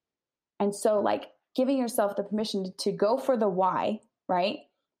way. And so like giving yourself the permission to go for the why, right?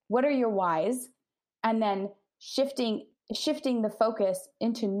 What are your whys? And then shifting shifting the focus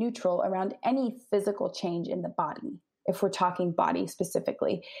into neutral around any physical change in the body, if we're talking body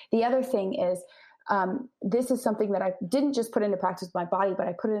specifically. The other thing is, this is something that I didn't just put into practice with my body, but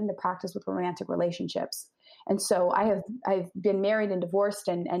I put it into practice with romantic relationships. And so I've been married and divorced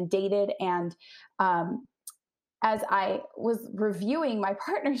and dated. And as I was reviewing my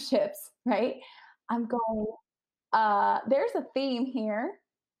partnerships, right, I'm going, there's a theme here.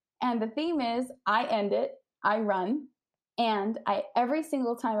 And the theme is I end it, I run. And every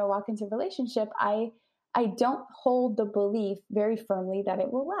single time I walk into a relationship, I don't hold the belief very firmly that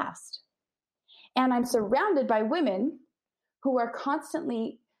it will last. And I'm surrounded by women who are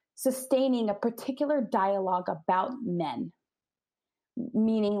constantly sustaining a particular dialogue about men,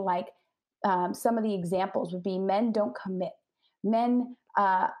 meaning like some of the examples would be men don't commit. Men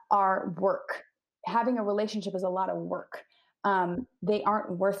are work. Having a relationship is a lot of work. They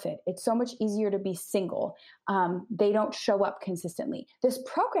aren't worth it. It's so much easier to be single. They don't show up consistently. This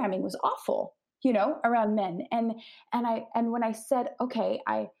programming was awful, around men. And when I said, okay,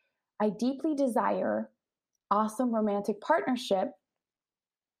 I deeply desire awesome romantic partnership,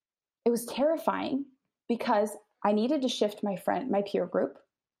 it was terrifying because I needed to shift my peer group.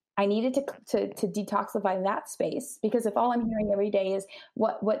 I needed to detoxify that space, because if all I'm hearing every day is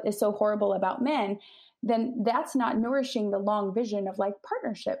what is so horrible about men, then that's not nourishing the long vision of like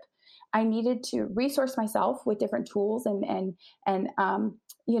partnership. I needed to resource myself with different tools and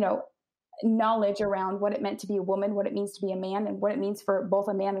knowledge around what it meant to be a woman, what it means to be a man, and what it means for both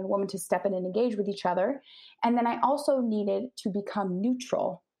a man and a woman to step in and engage with each other. And then I also needed to become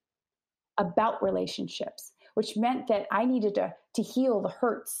neutral about relationships, which meant that I needed to heal the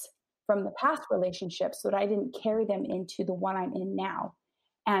hurts from the past relationships so that I didn't carry them into the one I'm in now.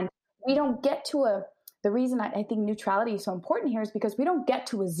 And we don't get to the reason I think neutrality is so important here is because we don't get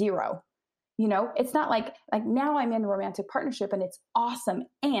to a zero. It's not like now I'm in a romantic partnership and it's awesome.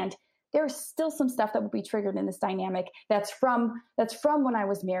 And there's still some stuff that will be triggered in this dynamic that's from when I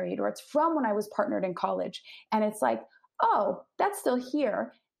was married, or it's from when I was partnered in college. And it's like, oh, that's still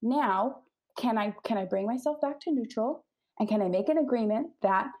here. Now, can I bring myself back to neutral? And can I make an agreement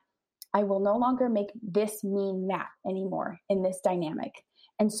that I will no longer make this mean that anymore in this dynamic?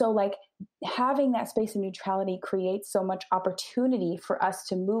 And so like having that space of neutrality creates so much opportunity for us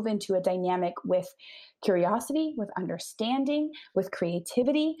to move into a dynamic with curiosity, with understanding, with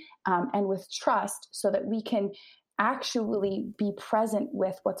creativity, and with trust, so that we can actually be present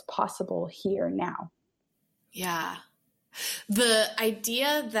with what's possible here now. Yeah. The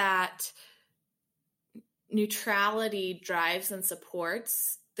idea that neutrality drives and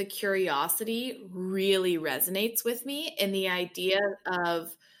supports the curiosity really resonates with me, and the idea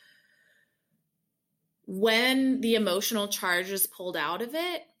of when the emotional charge is pulled out of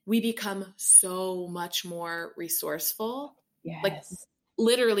it, we become so much more resourceful. Yes. Like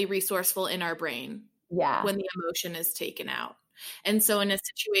literally resourceful in our brain. Yeah. When the emotion is taken out. And so in a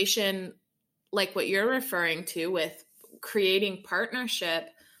situation like what you're referring to with creating partnership,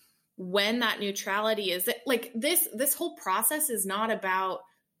 when that neutrality is like this whole process is not about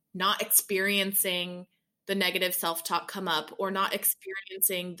not experiencing the negative self-talk come up, or not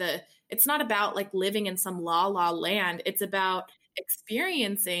experiencing it's not about like living in some la land. It's about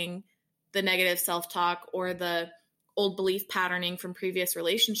experiencing the negative self-talk or the old belief patterning from previous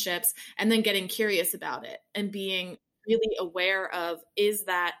relationships, and then getting curious about it and being really aware of, is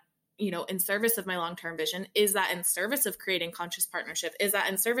that, in service of my long-term vision? Is that in service of creating conscious partnership? Is that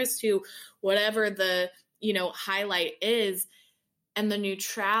in service to whatever the, highlight is? And the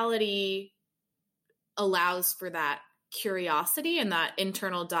neutrality allows for that curiosity and that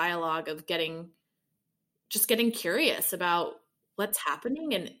internal dialogue of getting curious about what's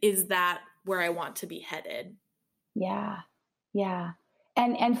happening, and is that where I want to be headed? Yeah. Yeah.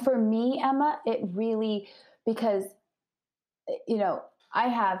 And for me, Emma, it really, because, I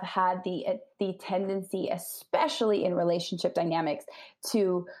have had the tendency, especially in relationship dynamics,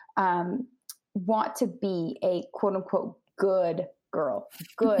 to want to be a quote unquote good girl,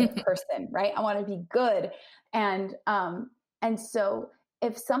 good person, right? I want to be good. And so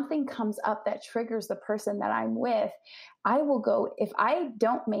if something comes up that triggers the person that I'm with, I will go, if I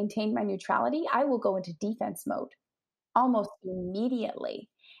don't maintain my neutrality, I will go into defense mode almost immediately.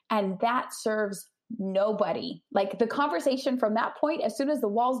 And that serves nobody. Like the conversation from that point, as soon as the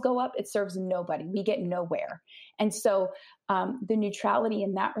walls go up, it serves nobody. We get nowhere. And so the neutrality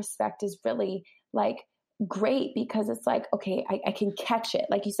in that respect is really like great, because it's like, okay, I can catch it.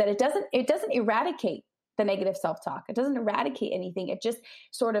 Like you said, it doesn't eradicate the negative self-talk. It doesn't eradicate anything. It just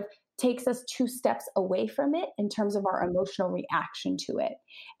sort of takes us 2 steps away from it in terms of our emotional reaction to it.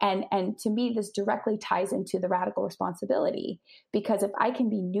 And to me, this directly ties into the radical responsibility, because if I can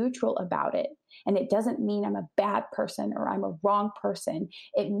be neutral about it, and it doesn't mean I'm a bad person or I'm a wrong person,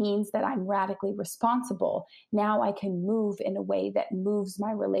 it means that I'm radically responsible. Now I can move in a way that moves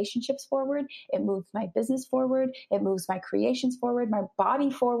my relationships forward. It moves my business forward. It moves my creations forward, my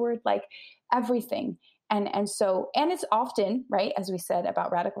body forward, like everything. And so it's often, right, as we said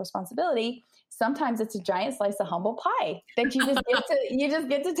about radical responsibility, sometimes it's a giant slice of humble pie that you just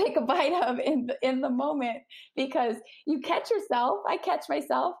get to take a bite of in the moment, because you catch yourself, I catch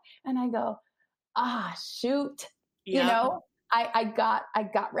myself, and I go, shoot, Yeah. I got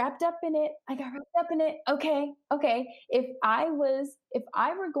wrapped up in it. Okay. If I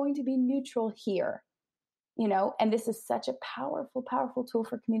were going to be neutral here, and this is such a powerful, powerful tool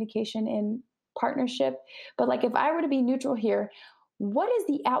for communication in partnership. But like, if I were to be neutral here, what is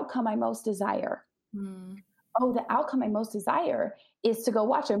the outcome I most desire? Oh, the outcome I most desire is to go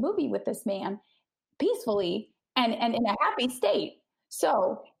watch a movie with this man peacefully and in a happy state.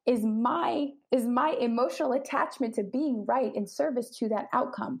 So is my emotional attachment to being right in service to that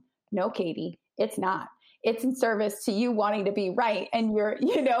outcome? No, Katie, it's not. It's in service to you wanting to be right. And you're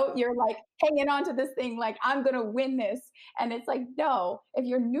like hanging on to this thing, like, I'm going to win this. And it's like, no, if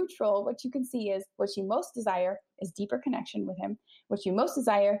you're neutral, what you can see is what you most desire is deeper connection with him. What you most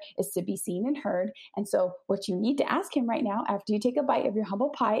desire is to be seen and heard. And so what you need to ask him right now, after you take a bite of your humble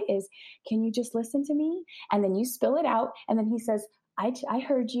pie, is, can you just listen to me? And then you spill it out. And then he says, I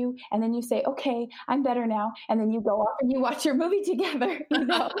heard you. And then you say, okay, I'm better now. And then you go off and you watch your movie together,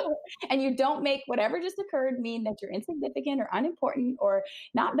 and you don't make whatever just occurred mean that you're insignificant or unimportant or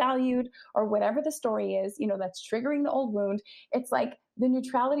not valued or whatever the story is, that's triggering the old wound. It's like the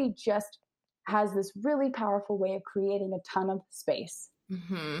neutrality just has this really powerful way of creating a ton of space.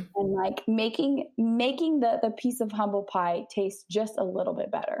 And like making the piece of humble pie taste just a little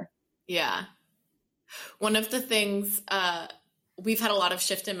bit better. Yeah. One of the things, we've had a lot of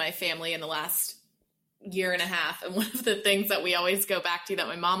shift in my family in the last year and a half. And one of the things that we always go back to, that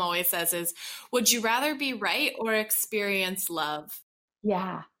my mom always says, is, would you rather be right or experience love?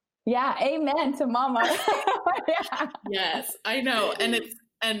 Yeah. Yeah. Amen to mama. Yeah. Yes, I know.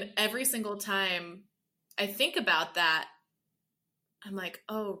 And every single time I think about that, I'm like,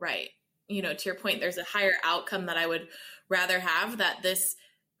 oh, right. To your point, there's a higher outcome that I would rather have, that this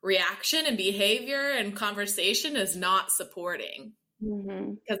reaction and behavior and conversation is not supporting,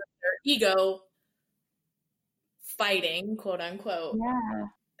 because of their ego fighting, quote unquote,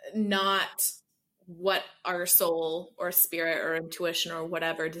 not what our soul or spirit or intuition or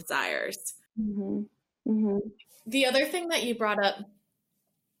whatever desires. The other thing that you brought up,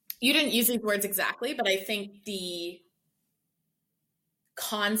 you didn't use these words exactly, but I think the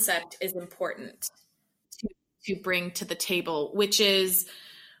concept is important to bring to the table, which is,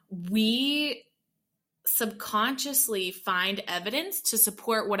 we subconsciously find evidence to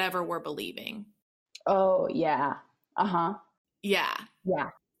support whatever we're believing. Oh, yeah. Yeah. Yeah.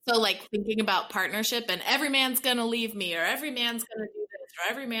 So like thinking about partnership and every man's going to leave me, or every man's going to do this, or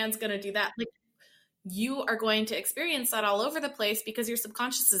every man's going to do that. Like, you are going to experience that all over the place, because your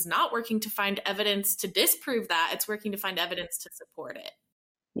subconscious is not working to find evidence to disprove that. It's working to find evidence to support it.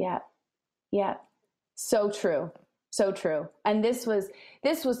 Yeah. Yeah. So true. So true. And this was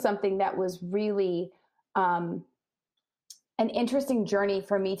something that was really an interesting journey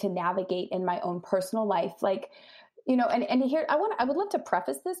for me to navigate in my own personal life. Like, and here I would love to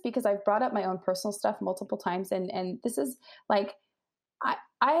preface this, because I've brought up my own personal stuff multiple times. And this is like,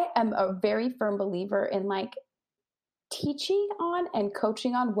 I am a very firm believer in like teaching on and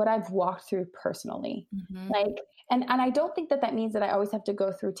coaching on what I've walked through personally. Like, and I don't think that means that I always have to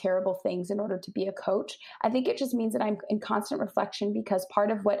go through terrible things in order to be a coach. I think it just means that I'm in constant reflection, because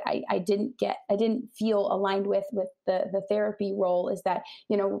part of what I didn't feel aligned with the therapy role is that,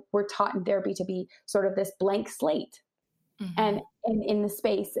 we're taught in therapy to be sort of this blank slate. And in the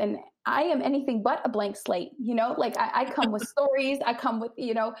space, and I am anything but a blank slate, like I come with stories, I come with,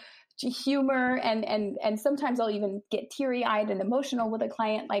 humor, and sometimes I'll even get teary-eyed and emotional with a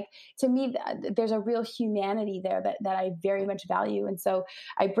client. Like, to me, there's a real humanity there that I very much value. And so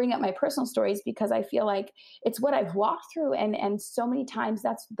I bring up my personal stories, because I feel like it's what I've walked through. And so many times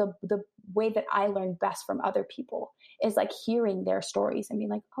that's the way that I learn best from other people, is like hearing their stories and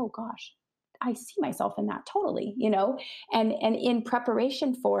being like, oh gosh, I see myself in that totally, and in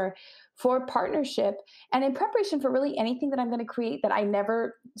preparation for partnership, and in preparation for really anything that I'm going to create that I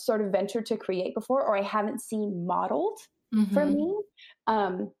never sort of ventured to create before, or I haven't seen modeled for me.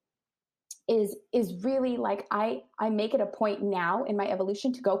 is really like, I make it a point now in my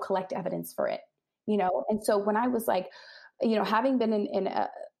evolution to go collect evidence for it, And so when I was like, having been in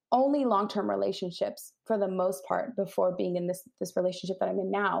only long-term relationships for the most part before being in this relationship that I'm in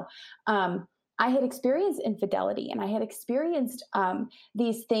now, I had experienced infidelity and I had experienced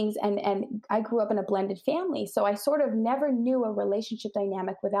these things, and I grew up in a blended family. So I sort of never knew a relationship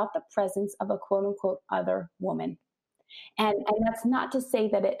dynamic without the presence of a quote unquote other woman. And that's not to say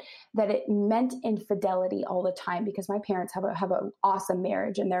that it meant infidelity all the time, because my parents have an awesome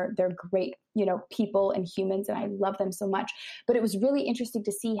marriage and they're great, people and humans, and I love them so much. But it was really interesting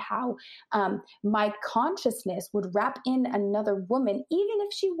to see how my consciousness would wrap in another woman, even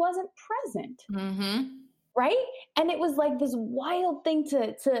if she wasn't present. Mm-hmm. Right. And it was like this wild thing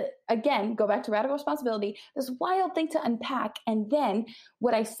to again, go back to radical responsibility, this wild thing to unpack. And then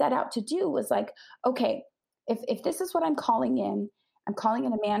what I set out to do was like, okay, if this is what I'm calling in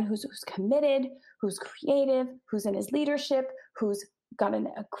a man who's committed, who's creative, who's in his leadership, who's got an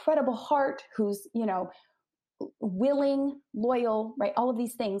incredible heart, who's, willing, loyal, right? All of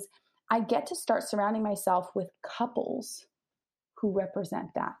these things. I get to start surrounding myself with couples who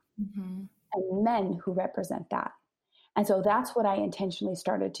represent that, mm-hmm. and men who represent that. And so that's what I intentionally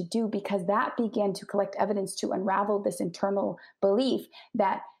started to do, because that began to collect evidence to unravel this internal belief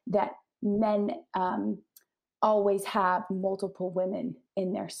that men, always have multiple women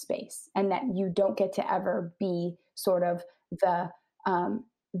in their space, and that you don't get to ever be sort of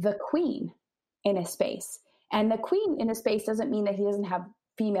the queen in a space. And the queen in a space doesn't mean that he doesn't have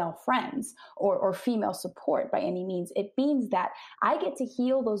female friends or female support by any means. It means that I get to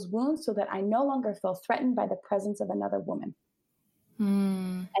heal those wounds so that I no longer feel threatened by the presence of another woman.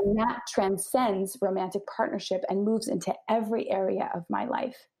 And that transcends romantic partnership and moves into every area of my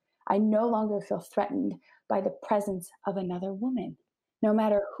life. I no longer feel threatened by the presence of another woman, no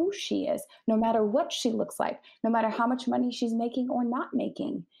matter who she is, no matter what she looks like, no matter how much money she's making or not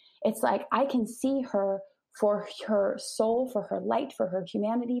making. It's like I can see her for her soul, for her light, for her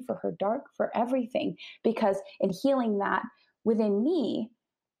humanity, for her dark, for everything. Because in healing that within me,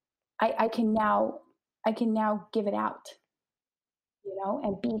 I can now give it out,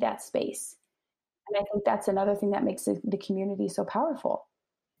 and be that space. And I think that's another thing that makes the community so powerful.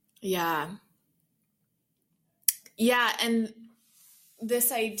 Yeah. Yeah. And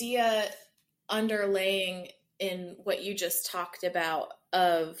this idea underlaying in what you just talked about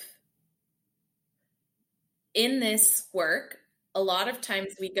of, in this work, a lot of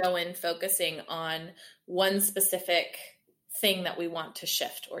times we go in focusing on one specific thing that we want to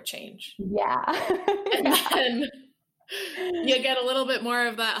shift or change. Yeah. And then you get a little bit more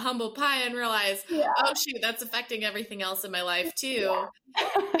of that humble pie and realize, oh shoot, that's affecting everything else in my life too. Yeah.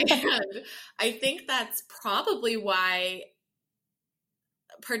 And I think that's probably why,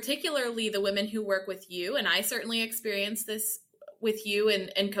 particularly the women who work with you, and I certainly experienced this with you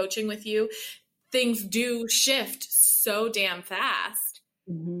and coaching with you, things do shift so damn fast.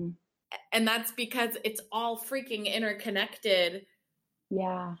 Mm-hmm. And that's because it's all freaking interconnected.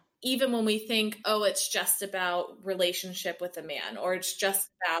 Yeah. Even when we think, oh, it's just about relationship with a man, or it's just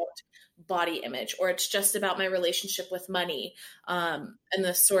about body image, or it's just about my relationship with money, and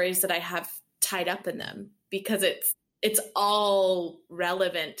the stories that I have tied up in them, because it's all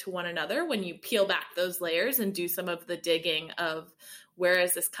relevant to one another when you peel back those layers and do some of the digging of where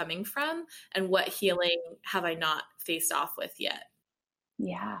is this coming from and what healing have I not faced off with yet?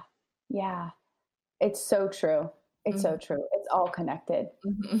 Yeah. Yeah. It's so true. It's so true. It's all connected.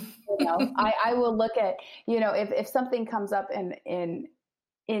 I will look at, if something comes up in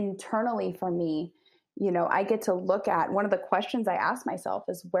internally for me, I get to look at, one of the questions I ask myself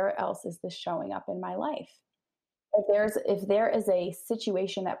is, where else is this showing up in my life? If there is a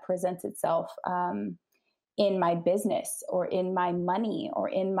situation that presents itself, in my business or in my money or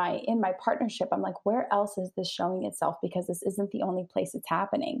in my partnership, I'm like, where else is this showing itself? Because this isn't the only place it's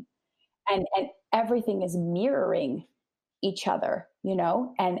happening. And everything is mirroring each other,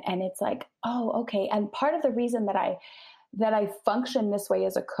 and it's like, oh, okay. And part of the reason that I function this way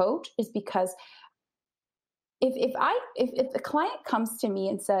as a coach is because if a client comes to me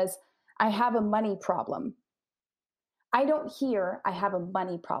and says, I have a money problem, I don't hear I have a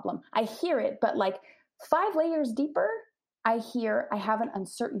money problem. I hear it, but like 5 layers deeper, I hear I have an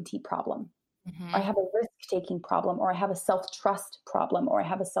uncertainty problem. Mm-hmm. Or I have a risk-taking problem, or I have a self-trust problem, or I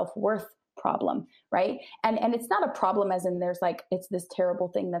have a self-worth problem, right? And it's not a problem as in there's like, it's this terrible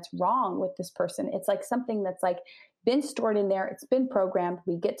thing that's wrong with this person. It's like something that's like been stored in there. It's been programmed.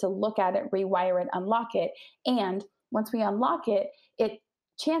 We get to look at it, rewire it, unlock it. And once we unlock it,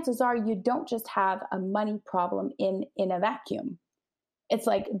 chances are you don't just have a money problem in a vacuum. it's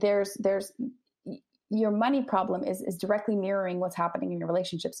like there's your money problem is directly mirroring what's happening in your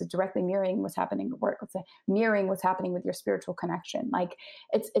relationships. It's directly mirroring what's happening at work. It's mirroring what's happening with your spiritual connection. Like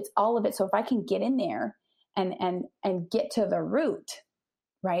it's all of it. So if I can get in there and get to the root,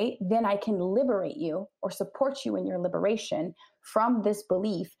 right, then I can liberate you or support you in your liberation from this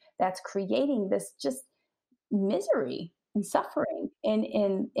belief that's creating this just misery and suffering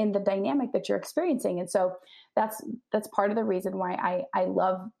in the dynamic that you're experiencing. And so that's part of the reason why I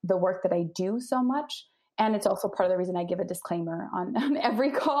love the work that I do so much. And it's also part of the reason I give a disclaimer on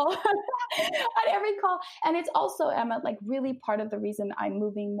every call, on every call. And it's also, Emma, like really part of the reason I'm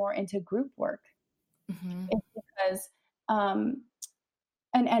moving more into group work. It's because,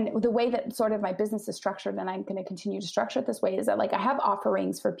 and the way that sort of my business is structured, and I'm going to continue to structure it this way, is that like I have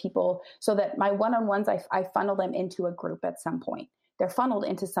offerings for people so that my one-on-ones, I funnel them into a group at some point. They're funneled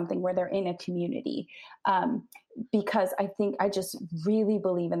into something where they're in a community, because I just really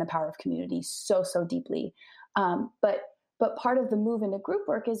believe in the power of community so deeply. But part of the move into group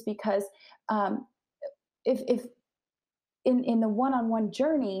work is because if in the one-on-one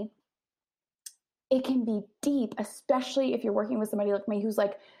journey, it can be deep, especially if you're working with somebody like me who's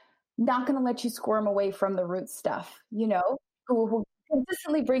like not going to let you squirm away from the root stuff, you know, who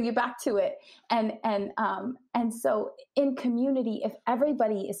consistently bring you back to it. And so in community, if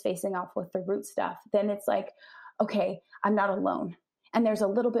everybody is facing off with the root stuff, then it's like, okay, I'm not alone. And there's a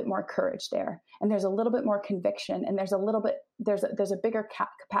little bit more courage there, and there's a little bit more conviction, and there's a bigger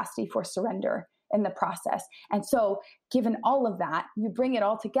capacity for surrender in the process. And so given all of that, you bring it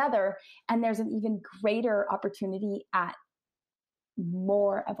all together, and there's an even greater opportunity at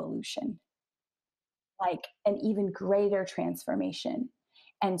more evolution, like an even greater transformation.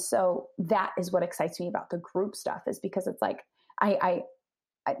 And so that is what excites me about the group stuff, is because it's like, I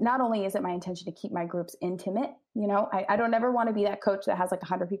not only is it my intention to keep my groups intimate, you know, I don't ever want to be that coach that has like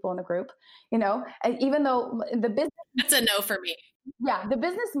 100 people in a group, you know, and even though the business, that's a no for me. Yeah. The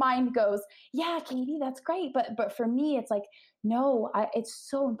business mind goes, yeah, Katie, that's great. But for me, it's like, no, it's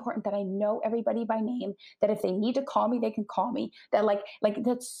so important that I know everybody by name, that if they need to call me, they can call me, that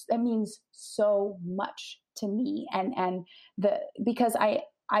that means so much to me. Because I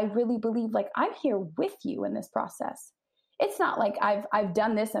really believe like I'm here with you in this process. It's not like I've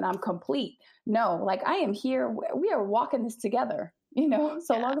done this and I'm complete. No, like I am here. We are walking this together, you know,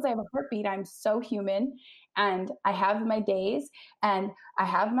 so long as I have a heartbeat, I'm so human, and I have my days, and I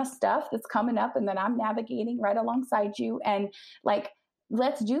have my stuff that's coming up, and then I'm navigating right alongside you. And like,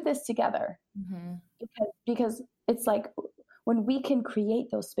 let's do this together. Because it's like when we can create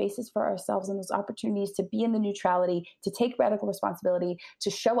those spaces for ourselves and those opportunities to be in the neutrality, to take radical responsibility,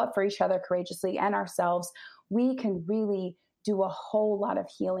 to show up for each other courageously and ourselves, we can really do a whole lot of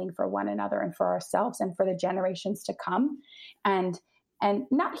healing for one another and for ourselves and for the generations to come. And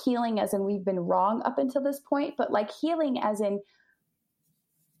not healing as in we've been wrong up until this point, but like healing as in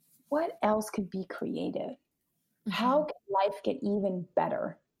what else could be created? How can life get even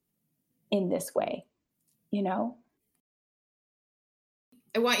better in this way? You know?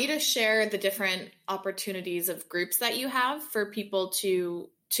 I want you to share the different opportunities of groups that you have for people to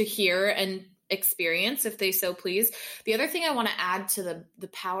hear and experience, if they so please. The other thing I want to add to the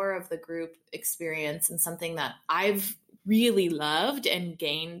power of the group experience, and something that I've really loved and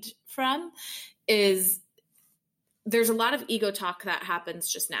gained from, is there's a lot of ego talk that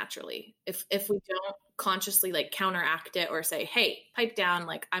happens just naturally. If we don't consciously like counteract it or say, hey, pipe down,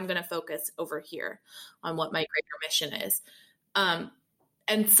 like I'm going to focus over here on what my greater mission is.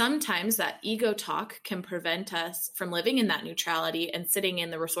 And sometimes that ego talk can prevent us from living in that neutrality and sitting in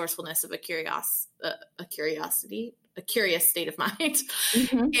the resourcefulness of a curious state of mind.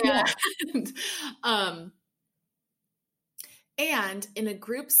 And in a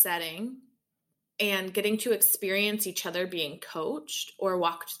group setting, and getting to experience each other being coached or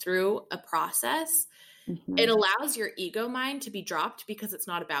walked through a process, it allows your ego mind to be dropped, because it's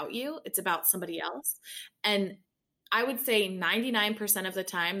not about you, it's about somebody else. And I would say 99% of the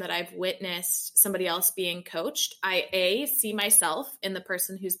time that I've witnessed somebody else being coached, I see myself in the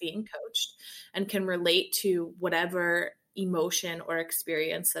person who's being coached and can relate to whatever emotion or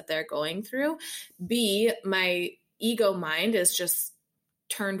experience that they're going through. B, my ego mind is just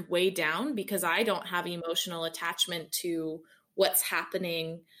turned way down because I don't have emotional attachment to what's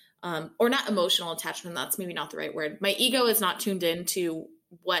happening, or not emotional attachment. That's maybe not the right word. My ego is not tuned into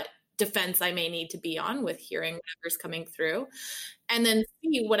what defense I may need to be on with hearing whatever's coming through. And then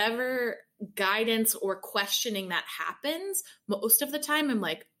see whatever guidance or questioning that happens, most of the time I'm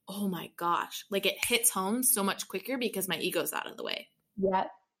like, oh my gosh, like it hits home so much quicker because my ego's out of the way. Yep.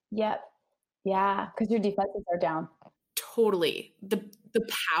 Yeah. Because your defenses are down. Totally. The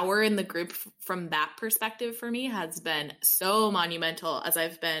power in the group from that perspective for me has been so monumental as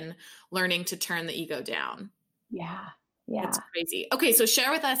I've been learning to turn the ego down. Yeah. Yeah. It's crazy. Okay. So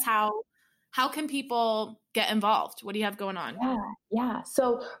share with us how can people get involved? What do you have going on? Yeah.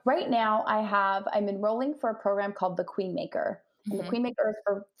 So right now I'm enrolling for a program called the Queen Maker. And the Queen Maker is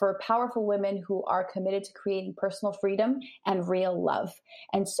for powerful women who are committed to creating personal freedom and real love.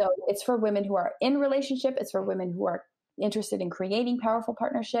 And so it's for women who are in relationship. It's for women who are interested in creating powerful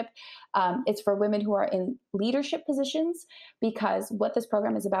partnership. It's for women who are in leadership positions, because what this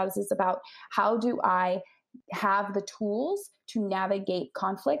program is about how do I have the tools to navigate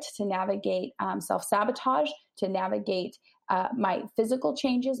conflict, to navigate self-sabotage, to navigate my physical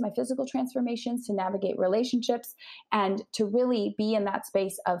changes, my physical transformations, to navigate relationships, and to really be in that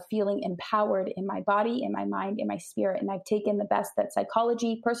space of feeling empowered in my body, in my mind, in my spirit. And I've taken the best that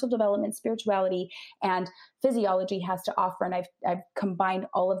psychology, personal development, spirituality, and physiology has to offer. And I've combined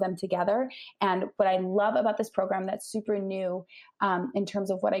all of them together. And what I love about this program that's super new in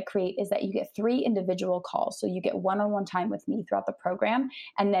terms of what I create is that you get 3 individual calls. So you get one-on-one time with me throughout the program.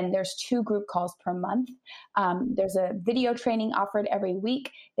 And then there's 2 group calls per month. There's a video training offered every week.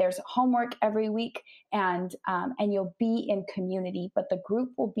 There's homework every week, and you'll be in community, but the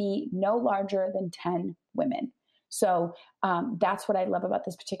group will be no larger than 10 women. So that's what I love about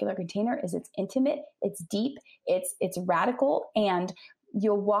this particular container is it's intimate, it's deep, it's radical, and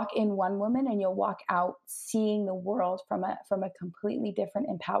you'll walk in one woman and you'll walk out seeing the world from a completely different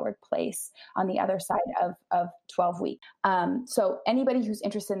empowered place on the other side of 12 weeks. So anybody who's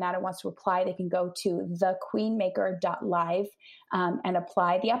interested in that and wants to apply, they can go to thequeenmaker.live and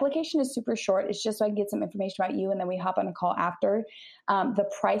apply. The application is super short. It's just so I can get some information about you, and then we hop on a call after. The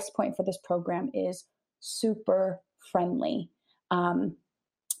price point for this program is super friendly.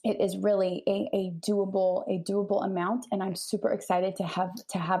 It is really a doable amount. And I'm super excited to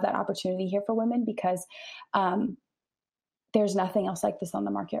have that opportunity here for women, because there's nothing else like this on the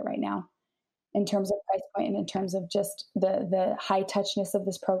market right now in terms of price point and in terms of just the high touchness of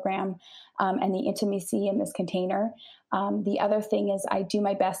this program and the intimacy in this container. The other thing is I do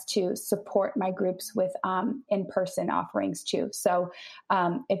my best to support my groups with in-person offerings too. So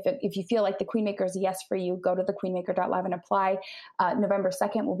if you feel like the Queen Maker is a yes for you, go to thequeenmaker.live and apply. November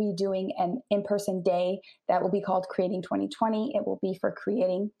 2nd, we'll be doing an in-person day that will be called Creating 2020. It will be for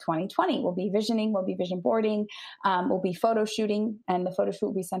creating 2020. We'll be visioning, we'll be vision boarding, we'll be photo shooting, and the photo shoot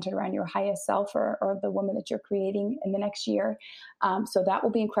will be centered around your highest self or the woman that you're creating in the next year. So that will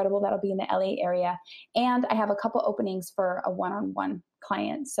be incredible. That'll be in the LA area. And I have a couple openings for a one-on-one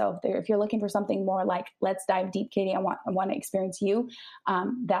client. So if you're looking for something more like, let's dive deep, Katie, I want to experience you.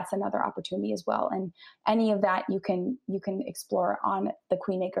 That's another opportunity as well. And any of that you can explore on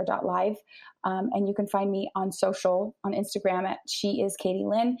thequeenmaker.live. And you can find me on social, on Instagram at She Is Katie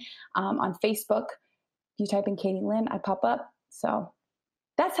Lynn. On Facebook, if you type in Katie Lynn, I pop up. So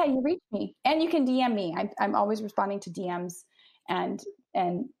that's how you reach me. And you can DM me. I'm always responding to DMs, and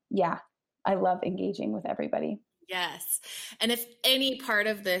yeah, I love engaging with everybody. Yes. And if any part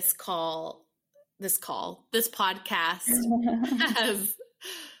of this podcast has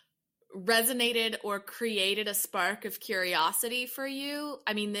resonated or created a spark of curiosity for you,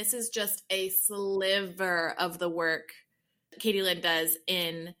 I mean, this is just a sliver of the work Katie Lynn does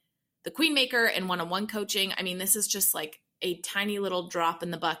in the Queen Maker and one-on-one coaching. I mean, this is just like a tiny little drop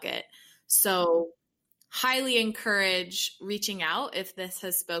in the bucket. So highly encourage reaching out if this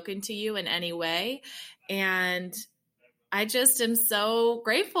has spoken to you in any way. And I just am so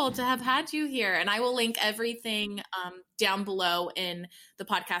grateful to have had you here. And I will link everything down below in the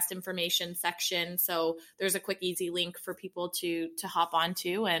podcast information section. So there's a quick, easy link for people to hop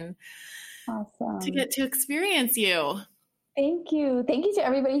onto and awesome. To get to experience you. Thank you. Thank you to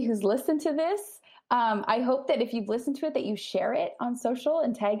everybody who's listened to this. I hope that if you've listened to it, that you share it on social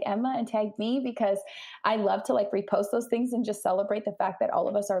and tag Emma and tag me, because I love to repost those things and just celebrate the fact that all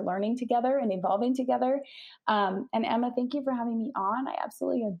of us are learning together and evolving together. And Emma, thank you for having me on. I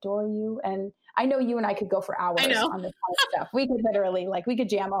absolutely adore you. And I know you and I could go for hours on this kind of stuff. We could literally we could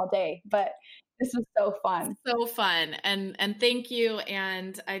jam all day, but this was so fun. So fun. And thank you.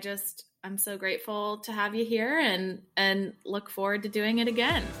 And I'm so grateful to have you here and look forward to doing it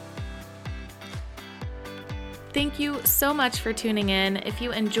again. Thank you so much for tuning in. If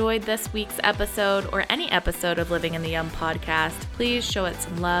you enjoyed this week's episode or any episode of Living in the Yum podcast, please show it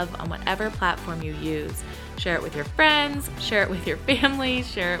some love on whatever platform you use. Share it with your friends, share it with your family,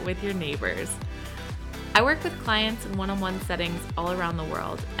 share it with your neighbors. I work with clients in one-on-one settings all around the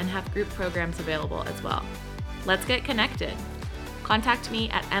world and have group programs available as well. Let's get connected. Contact me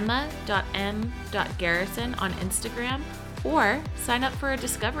at emma.m.garrison on Instagram Or sign up for a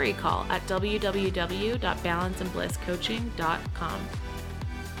discovery call at www.balanceandblisscoaching.com.